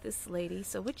like this lady,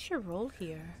 so what's your role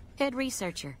here? Head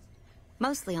researcher.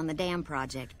 Mostly on the dam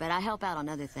project, but I help out on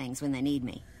other things when they need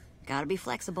me. Gotta be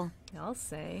flexible. I'll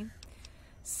say.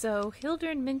 So,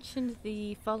 Hildern mentioned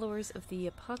the followers of the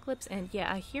apocalypse, and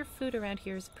yeah, I hear food around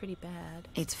here is pretty bad.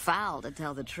 It's foul, to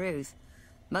tell the truth.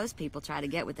 Most people try to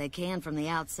get what they can from the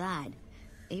outside,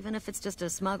 even if it's just a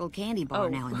smuggled candy bar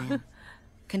now and then.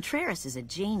 Contreras is a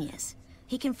genius.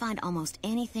 He can find almost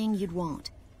anything you'd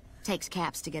want. Takes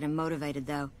caps to get him motivated,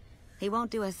 though. He won't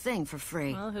do a thing for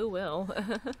free. Well, who will?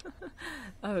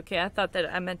 Okay, I thought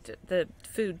that I meant the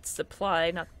food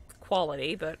supply, not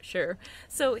quality, but sure.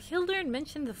 So, Hildern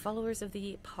mentioned the followers of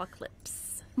the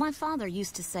apocalypse. My father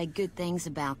used to say good things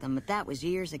about them, but that was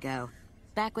years ago.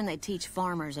 Back when they teach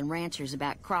farmers and ranchers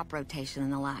about crop rotation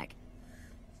and the like.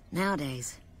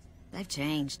 Nowadays, they've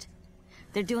changed.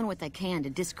 They're doing what they can to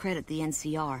discredit the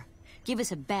NCR. Give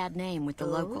us a bad name with the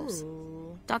locals.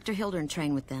 Dr. Hildern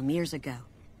trained with them years ago.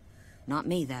 Not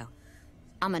me, though.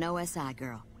 I'm an OSI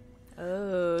girl.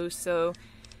 Oh, so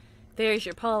there's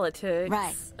your politics.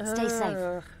 Right. Stay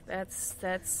safe.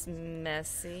 That's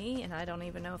messy, and I don't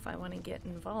even know if I want to get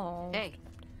involved. Hey.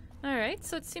 Alright,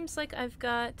 so it seems like I've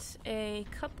got a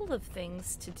couple of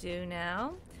things to do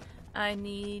now. I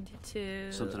need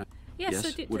to... Something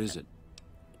Yes, yes? What is it?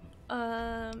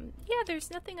 Yeah, there's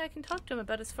nothing I can talk to him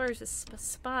about as far as a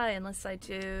spy unless I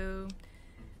do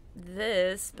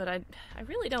this, but I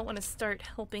really don't want to start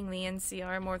helping the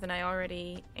NCR more than I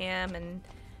already am and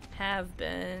have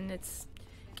been. It's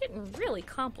getting really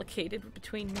complicated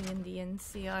between me and the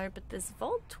NCR, but this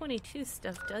Vault 22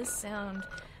 stuff does sound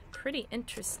pretty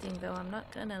interesting, though, I'm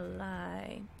not gonna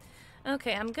lie.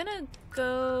 Okay, I'm gonna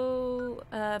go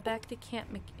back to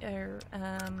Camp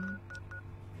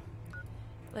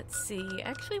let's see.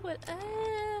 Actually,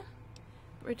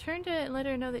 return to and let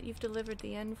her know that you've delivered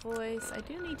the invoice. I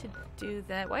do need to do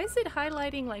that. Why is it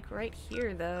highlighting, like, right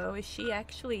here, though? Is she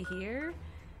actually here?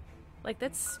 Like,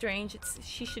 that's strange.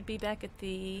 She should be back at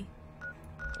the...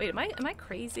 Wait, am I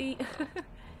crazy?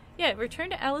 Yeah,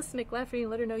 return to Alice McLafferty and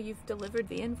let her know you've delivered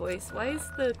the invoice. Why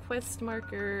is the quest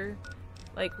marker,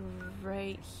 like,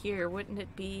 right here? Wouldn't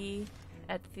it be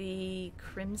at the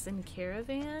Crimson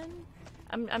Caravan?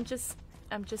 I'm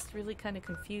just really kind of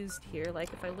confused here.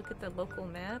 Like, if I look at the local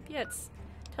map, yeah, it's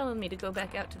telling me to go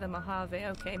back out to the Mojave.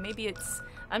 Okay, maybe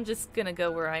I'm just gonna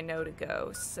go where I know to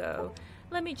go. So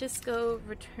let me just go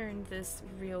return this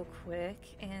real quick,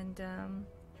 and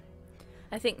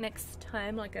I think next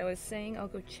time, like I was saying, I'll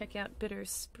go check out Bitter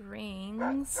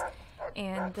Springs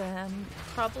and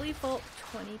probably Vault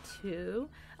 22.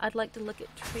 I'd like to look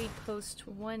at Trade Post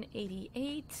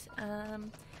 188.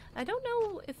 I don't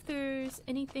know if there's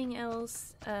anything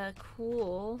else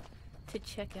cool to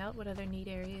check out, what other neat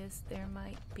areas there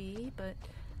might be, but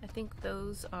I think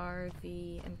those are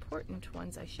the important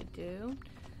ones I should do.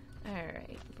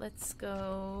 Alright, let's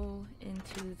go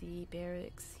into the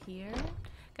barracks here.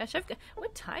 Gosh,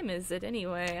 what time is it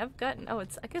anyway? I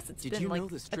guess it's been like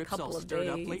a couple of days.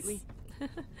 Up lately?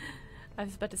 I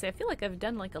was about to say, I feel like I've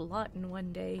done like a lot in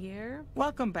one day here.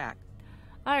 Welcome back.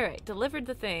 Alright, delivered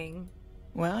the thing.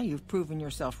 Well, you've proven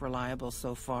yourself reliable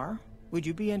so far. Would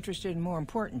you be interested in more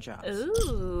important jobs?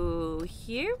 Ooh,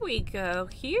 here we go.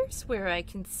 Here's where I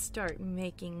can start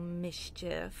making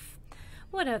mischief.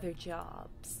 What other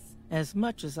jobs? As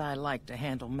much as I like to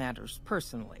handle matters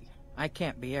personally, I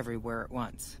can't be everywhere at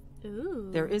once. Ooh.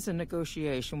 There is a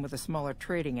negotiation with a smaller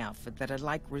trading outfit that I'd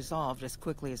like resolved as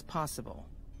quickly as possible.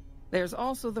 There's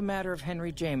also the matter of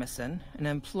Henry Jameson, an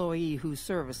employee whose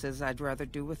services I'd rather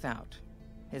do without.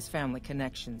 His family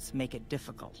connections make it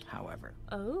difficult, however.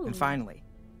 Oh. And finally,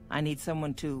 I need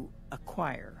someone to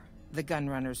acquire the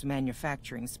Gunrunner's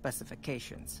manufacturing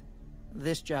specifications.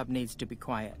 This job needs to be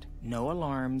quiet. No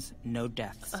alarms, no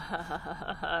deaths.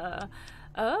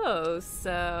 Oh,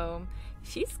 so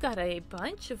she's got a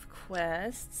bunch of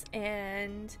quests,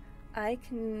 and I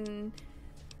can...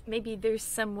 Maybe there's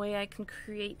some way I can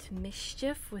create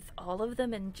mischief with all of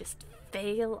them and just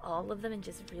fail all of them and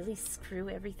just really screw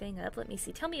everything up. Let me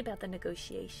see. Tell me about the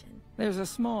negotiation. There's a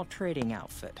small trading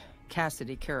outfit,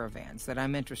 Cassidy Caravans, that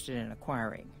I'm interested in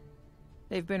acquiring.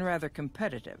 They've been rather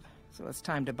competitive, so it's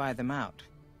time to buy them out.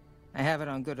 I have it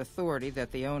on good authority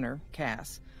that the owner,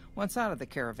 Cass, wants out of the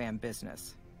caravan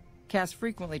business. Cass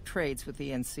frequently trades with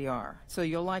the NCR, so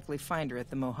you'll likely find her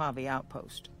at the Mojave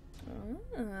outpost.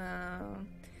 Oh.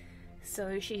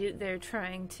 So they're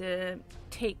trying to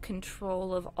take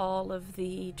control of all of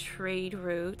the trade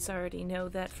routes. I already know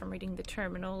that from reading the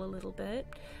terminal a little bit.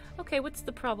 Okay, what's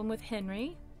the problem with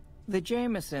Henry? The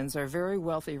Jamesons are very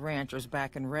wealthy ranchers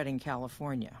back in Redding,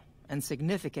 California, and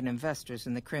significant investors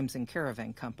in the Crimson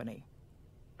Caravan Company.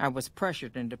 I was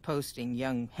pressured into posting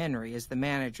young Henry as the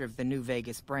manager of the New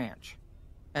Vegas branch.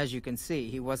 As you can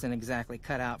see, he wasn't exactly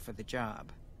cut out for the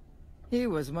job. He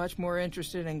was much more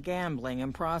interested in gambling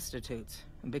and prostitutes,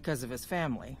 and because of his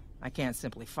family, I can't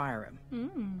simply fire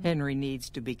him. Henry needs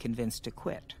to be convinced to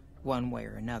quit, one way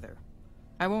or another.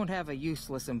 I won't have a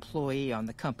useless employee on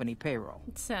the company payroll.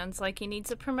 It sounds like he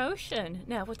needs a promotion.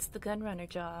 Now, what's the gunrunner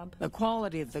job? The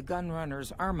quality of the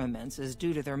gunrunner's armaments is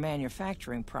due to their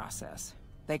manufacturing process.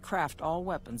 They craft all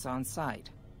weapons on site.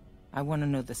 I want to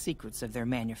know the secrets of their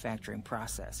manufacturing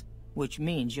process, which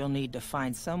means you'll need to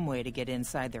find some way to get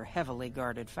inside their heavily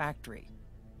guarded factory.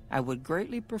 I would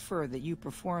greatly prefer that you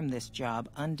perform this job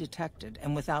undetected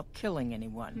and without killing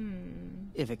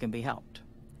anyone, if it can be helped.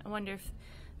 I wonder if...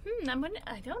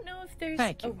 I don't know if there's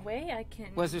a way I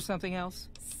can... Was there something else?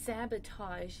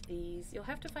 Sabotage these. You'll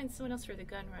have to find someone else for the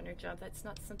gunrunner job. That's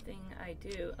not something I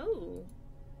do. Oh.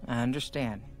 I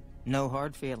understand. No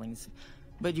hard feelings.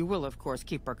 But you will, of course,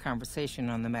 keep our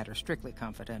conversation on the matter strictly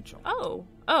confidential. Oh.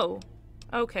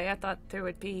 Okay, I thought there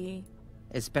would be...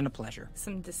 It's been a pleasure.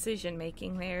 Some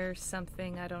decision-making there,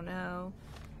 something, I don't know.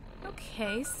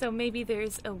 Okay, so maybe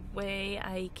there's a way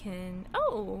I can...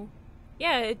 Oh!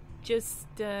 Yeah, it just,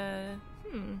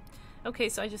 Okay,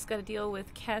 so I just got to deal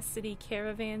with Cassidy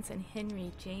Caravans and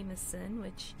Henry Jameson,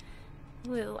 which,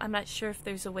 well, I'm not sure if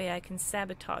there's a way I can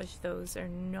sabotage those or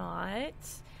not.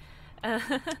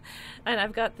 And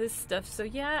I've got this stuff, so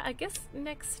yeah, I guess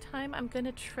next time I'm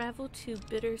gonna travel to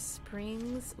Bitter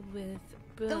Springs with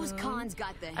Boone. Those cons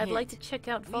got the hint. I'd like to check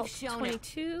out Vault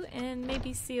 22 and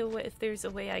maybe see if there's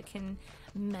a way I can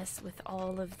mess with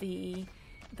all of the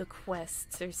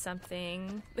quests or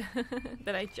something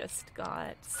that I just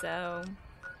got. So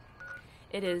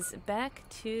it is back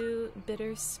to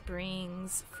Bitter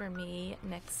Springs for me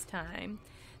next time.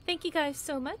 Thank you guys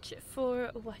so much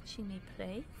for watching me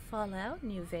play Fallout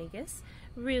New Vegas.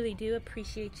 Really do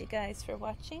appreciate you guys for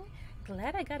watching.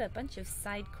 Glad I got a bunch of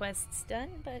side quests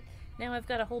done, but now I've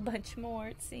got a whole bunch more,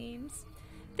 it seems.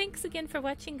 Thanks again for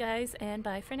watching, guys, and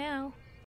bye for now.